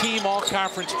first-team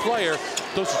all-conference player.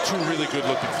 Those are 2 really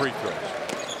good-looking free throws.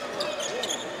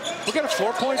 We got a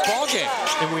 4-point ball game.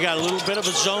 And we got a little bit of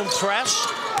a zone press.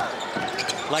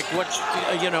 Like what,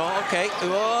 okay.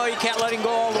 Oh, you can't let him go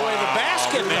all the way to the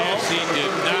basket, He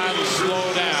did not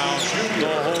slow down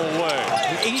the whole way.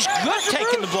 He's good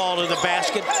taking the ball to the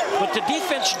basket, but the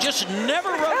defense just never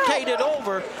rotated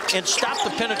over and stopped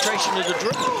the penetration of the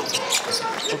dribble.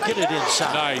 We'll get it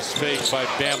inside. Nice fake by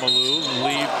Bamalou,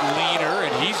 leaner,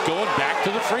 and he's going back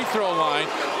to the free throw line.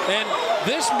 And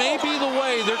this may be the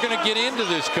way they're going to get into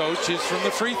this, Coach, is from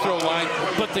the free throw line.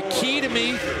 But the key to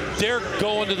me, they're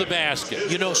going to the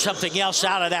basket. You know something else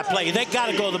out of that play. They got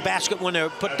to go to the basket when they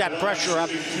put that pressure up.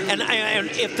 And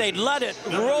if they let it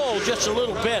roll just a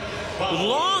little bit,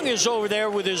 Long is over there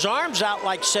with his arms out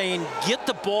like saying, get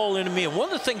the ball into me. And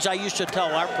one of the things I used to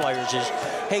tell our players is,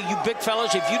 hey, you big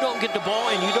fellas, if you don't get the ball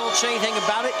and you don't say anything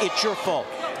about it, it's your fault.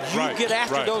 You get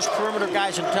after those perimeter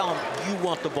guys and tell them you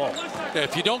want the ball. Yeah,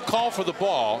 if you don't call for the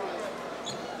ball,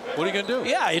 what are you going to do?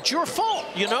 Yeah, it's your fault.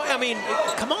 I mean,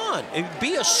 come on.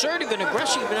 Be assertive and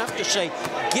aggressive enough to say,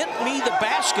 get me the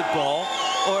basketball,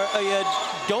 or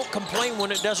don't complain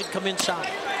when it doesn't come inside.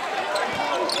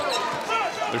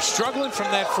 They're struggling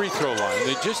from that free throw line.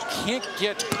 They just can't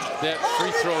get that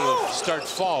free throw to start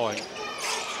falling.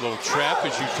 Little trap,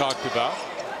 as you talked about.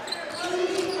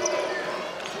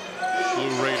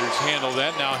 Blue Raiders handle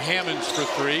that. Now Hammonds for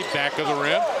 3, back of the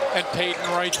rim, and Peyton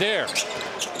right there.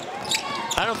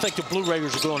 I don't think the Blue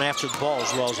Raiders are going after the ball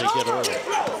as well as they did earlier.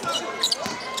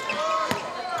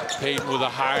 Peyton with a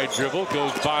high dribble,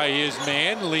 goes by his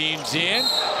man, leans in,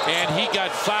 and he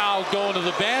got fouled going to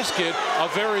the basket. A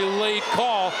very late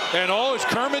call, and is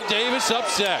Kermit Davis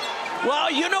upset?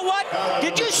 Well, you know what?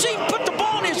 Did you see him put the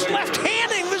ball in his left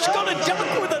hand? He was going to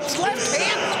dunk with his left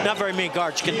hand. Not very many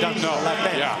guards can dunk with their left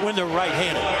hand when they're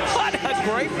right-handed. What a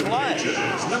great play.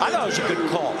 I thought it was a good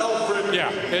call.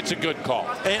 Yeah, it's a good call.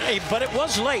 But it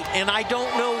was late, and I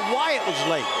don't know why it was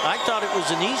late. I thought it was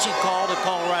an easy call to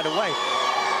call right away.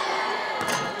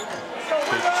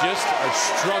 They just are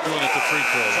struggling at the free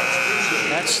throw line.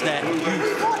 That's that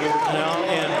youth, you know,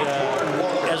 and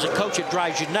as a coach, it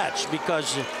drives you nuts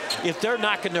because if they're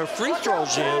knocking their free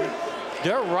throws in,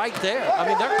 they're right there. I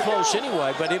mean, they're close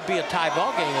anyway, but it'd be a tie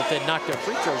ball game if they knock their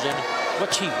free throws in.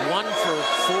 What's he, 1 for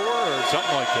 4 or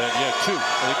something like that? Yeah, 2. I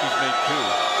think he's made 2.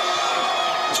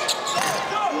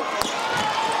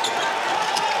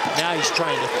 Now he's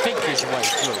trying to think his way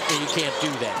through, and you can't do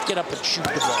that. Get up and shoot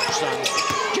the ball, son.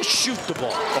 Just shoot the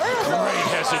ball. Great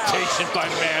hesitation by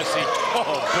Massey.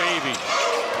 Oh, baby.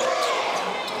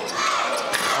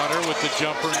 Hunter with the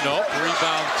jumper. Nope.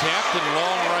 Rebound tapped and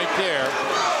long right there.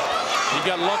 He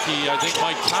got lucky. I think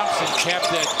Mike Thompson tapped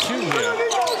that to him.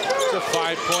 It's a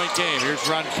 5-point game. Here's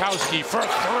Gronkowski for 3.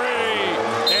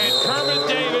 And Kermit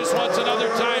Davis wants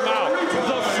another timeout.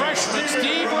 The freshman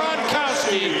Steve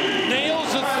Gronkowski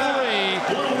nails a 3.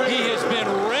 He has been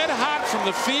red hot from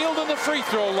the field and the free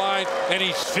throw line, and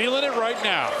he's feeling it right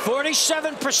now.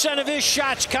 47% of his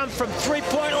shots come from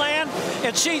three-point land.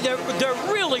 And see, they're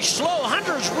really slow.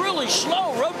 Hunter's really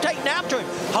slow, rotating after him.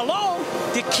 Hello?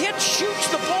 The kid shoots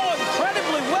the ball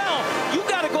incredibly well. You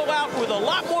got to go out with a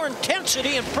lot more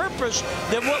intensity and purpose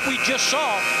than what we just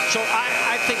saw. So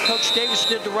I think Coach Davis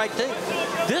did the right thing.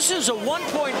 This is a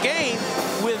 1-point game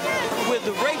with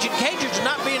the Raging Cajuns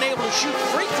not being able to shoot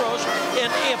free throws.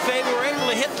 And if they were able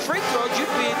to hit free throws,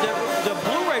 you'd be the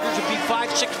Blue Raiders would be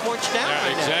 5-6 points down. Yeah,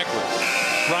 right exactly.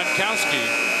 Gronkowski,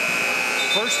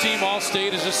 first team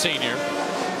All-State as a senior.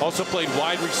 Also played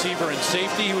wide receiver and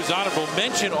safety. He was honorable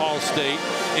mention All-State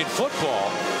in football.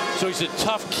 So he's a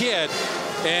tough kid.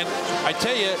 And I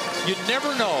tell you, you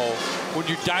never know when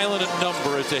you're dialing a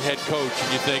number as a head coach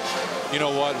and you think, you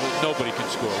know what, nobody can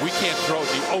score. We can't throw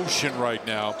it in the ocean right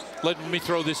now. Let me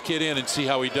throw this kid in and see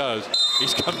how he does.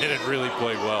 He's come in and really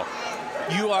played well.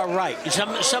 You are right.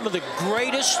 Some of the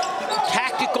greatest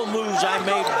tactical moves I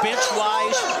made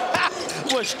bench-wise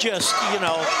was just, you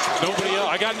know. Nobody else.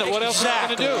 I got no, what else am I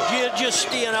going to do? You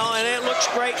just, you know, and it looks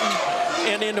great.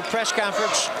 And in the press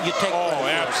conference, you take Oh,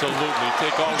 absolutely.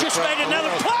 Take all the just made another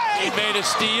play. He made a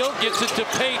steal, gets it to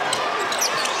Peyton.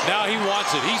 Now he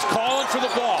wants it. He's calling for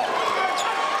the ball.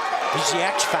 He's the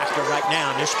X factor right now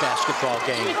in this basketball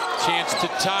game. Chance to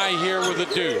tie here with a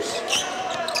deuce.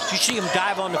 You see him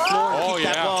dive on the floor and keep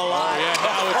that ball alive. Oh, yeah,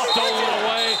 now it's stolen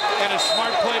away, and a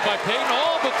smart play by Peyton.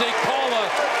 Oh, but they call an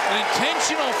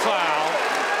intentional foul,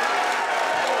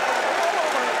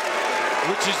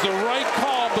 which is the right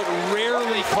call, but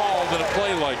rarely called in a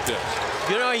play like this.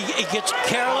 You know, he gets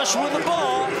careless with the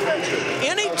ball.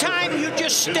 Anytime you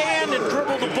just stand and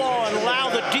dribble the ball and allow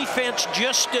the defense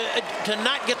just to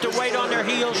not get their weight on their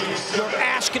heels, you're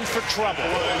asking for trouble.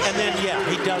 And then, yeah,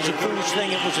 he does a foolish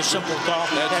thing. It was a simple call.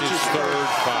 That's his third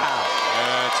foul.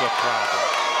 That's a problem.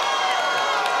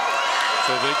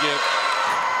 So they get,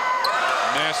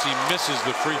 Massey misses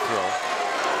the free throw.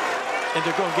 And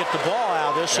they're going to get the ball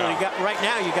out of this. So you got, right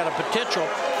now, you got a potential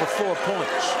for 4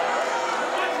 points.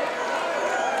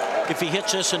 If he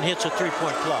hits this and hits a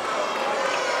three-point play.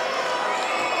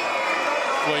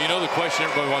 Well, you know the question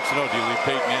everybody wants to know, do you leave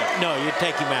Peyton in? No, you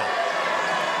take him out.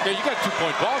 Yeah, you got a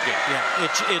 2-point ball game. Yeah,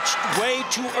 it's way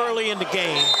too early in the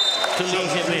game to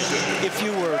leave him in. If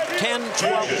you were 10,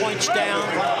 12 points down,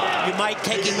 you might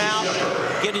take him out,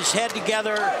 get his head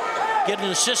together, get an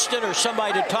assistant or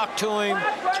somebody to talk to him,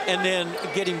 and then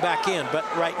get him back in. But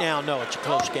right now, no, it's a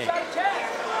close game.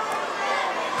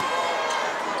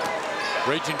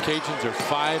 Raging Cajuns are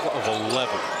 5 of 11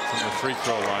 from the free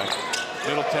throw line.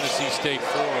 Middle Tennessee State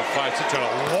 4 of 5. Such a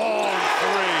long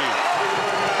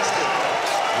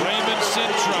 3. Raymond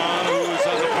Cintron, who's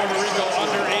on the Puerto Rico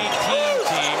under-18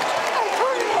 team,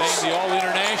 named the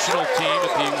All-International team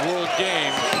at the World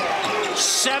Games.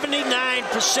 79%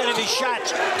 of his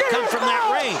shots come from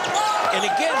that range. And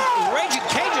again, Raging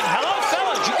Cajun, hello,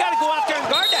 fellas, you got to go out there and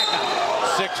guard that guy.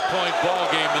 6-point ball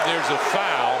game, and there's a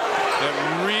foul that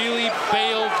really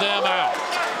bailed them out.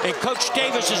 And Coach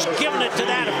Davis is giving it to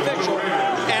that official,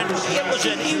 and it was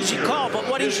an easy call, but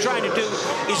what he's trying to do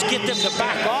is get them to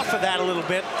back off of that a little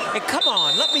bit. And come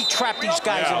on, let me trap these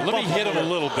guys. Yeah, let me hit them a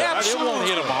little bit. It won't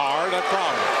hit them hard, I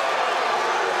promise.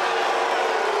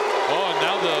 Oh, and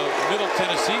now the Middle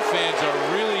Tennessee fans are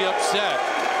really upset.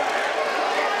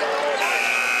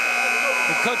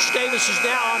 Coach Davis is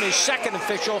now on his second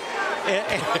official.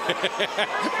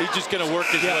 He's just going to work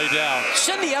his way down.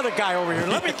 Send the other guy over here.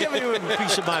 Let me give him a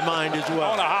piece of my mind as well.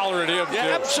 I want to holler at him, too.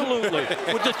 Absolutely.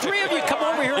 Would the three of you come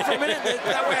over here for a minute?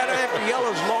 That way I don't have to yell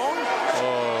as long.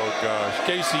 Oh, gosh.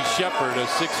 Casey Shepard, a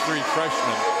 6'3"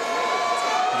 freshman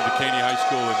from Duquesne High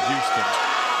School in Houston.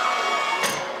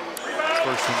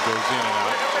 First one goes in and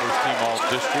out. First team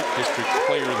all-district, district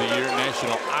player of the year,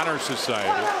 National Honor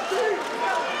Society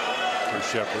for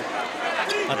Shepard.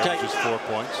 Just 4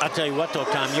 points. I'll tell you what, though,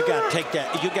 Tom, you got to take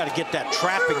that. You got to get that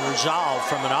trapping resolved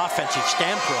from an offensive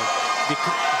standpoint,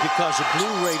 because the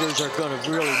Blue Raiders are going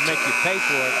to really make you pay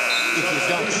for it if you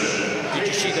don't. Did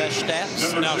you see that stat?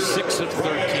 Now 6 of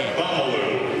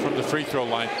 13 from the free throw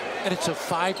line, and it's a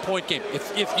 5-point game.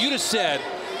 If you'd have said,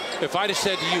 if I'd have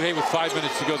said to you, hey, with 5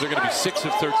 minutes to go, they're going to be 6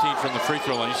 of 13 from the free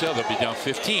throw line, you say, oh, they'll be down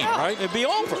 15, right? It'd be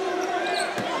over.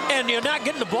 And you're not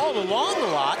getting the ball along a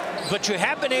lot, but you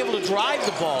have been able to drive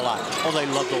the ball out. Oh, they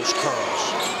love those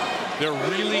curls. They're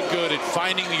really good at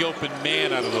finding the open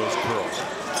man out of those curls.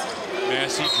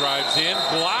 Massey drives in,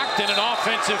 blocked, and an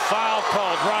offensive foul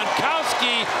called.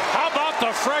 Gronkowski, how about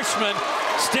the freshman,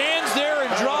 stands there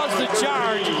and draws the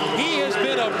charge. He has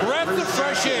been a breath of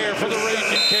fresh air for the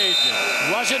Raging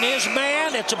Cajuns. Wasn't his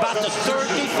man. It's about the third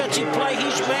defensive play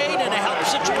he's made in a help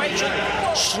situation.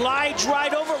 Slides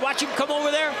right over. Watch him come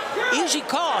over there. Easy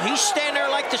call. He's standing there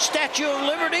like the Statue of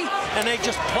Liberty, and they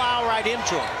just plow right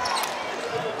into him.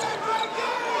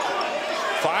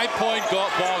 5-point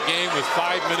ball game with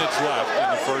 5 minutes left in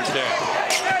the first half.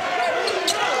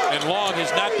 And Long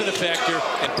has not been a factor,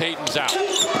 and Payton's out.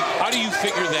 How do you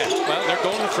figure that? Well, they're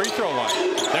going to the free throw line.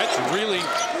 That's really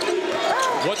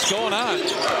what's going on.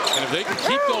 And if they can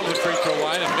keep going to the free throw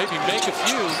line and maybe make a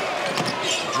few,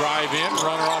 drive in,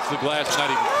 runner off the glass,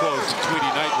 not even close. Tweedy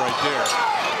Knight right there.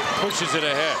 Pushes it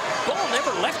ahead. Ball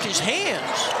never left his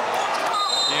hands.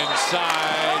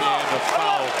 Inside, and a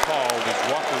foul called as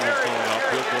Walker was going up.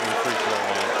 He'll go to the free throw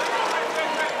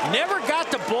line. Never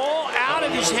got the ball out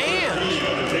of his hands.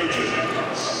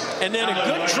 And then a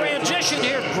good transition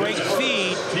here. Great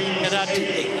feed. And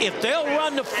if they'll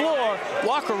run the floor,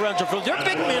 Walker runs the floor. Their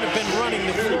big men have been running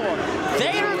the floor.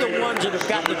 They are the ones that have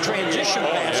gotten the transition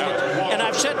basket. And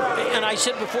I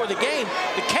said before the game,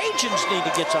 the Cajuns need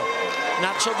to get some.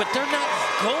 Not so, but they're not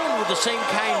going with the same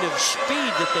kind of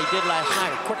speed that they did last night,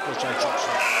 or quickness, I should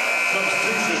say.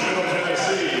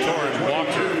 Torrin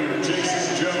Walker, 18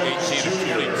 of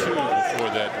 22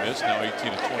 before that miss. Now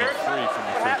 18 of 23 from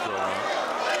the free throw line.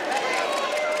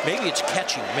 Maybe it's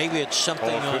catching. Maybe it's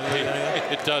something.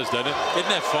 It does, doesn't it?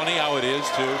 Isn't that funny how it is,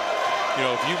 too? You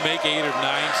know, if you make 8 or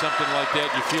 9, something like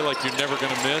that, you feel like you're never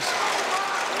going to miss.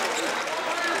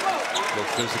 Look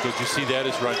physical. Did you see that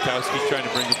as Gronkowski's trying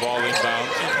to bring the ball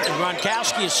inbounds? And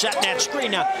Gronkowski is setting that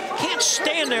screen. Now, can't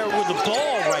stand there with the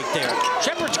ball right there.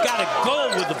 Shepard's got to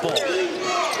go with the ball.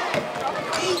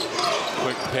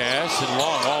 Quick pass, and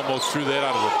Long almost threw that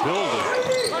out of the building.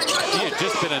 He had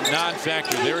just been a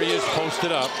non-factor. There he is,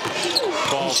 posted up.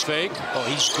 Ball fake. Oh,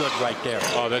 he's good right there.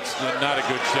 Oh, that's not a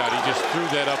good shot. He just threw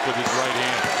that up with his right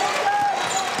hand.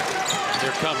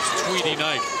 Here comes Tweedy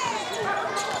Knight.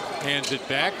 Hands it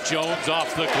back. Jones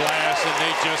off the glass, and they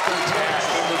just attack.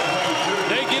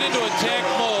 They get into attack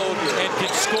mode and can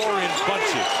score in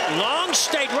bunches. Long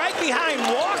stayed right behind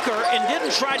Walker and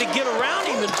didn't try to get around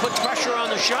him and put pressure on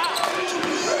the shot.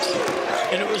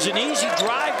 And it was an easy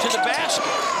drive to the basket.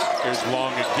 Here's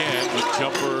Long again. The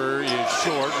jumper is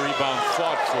short. Rebound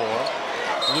fought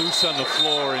for. Loose on the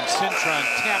floor, and Cintron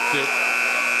tapped it.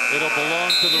 It'll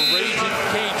belong to the Raging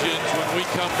Cajuns when we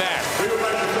come back.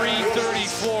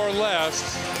 3:34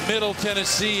 left. Middle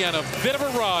Tennessee on a bit of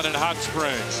a run in Hot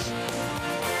Springs.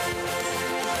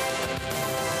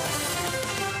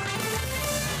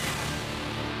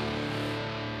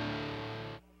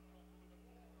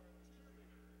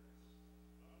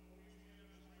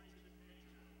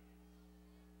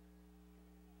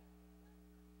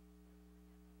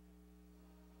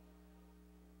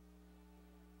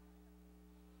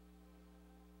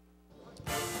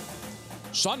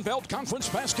 Sun Belt Conference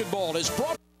basketball is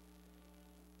brought.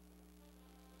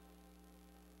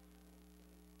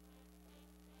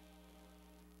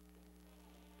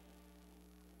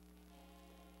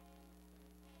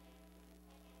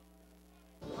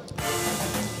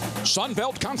 Sun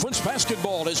Belt Conference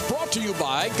basketball is brought to you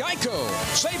by Geico,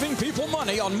 saving people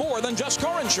money on more than just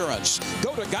car insurance.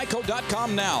 Go to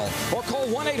geico.com now or call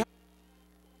 1-800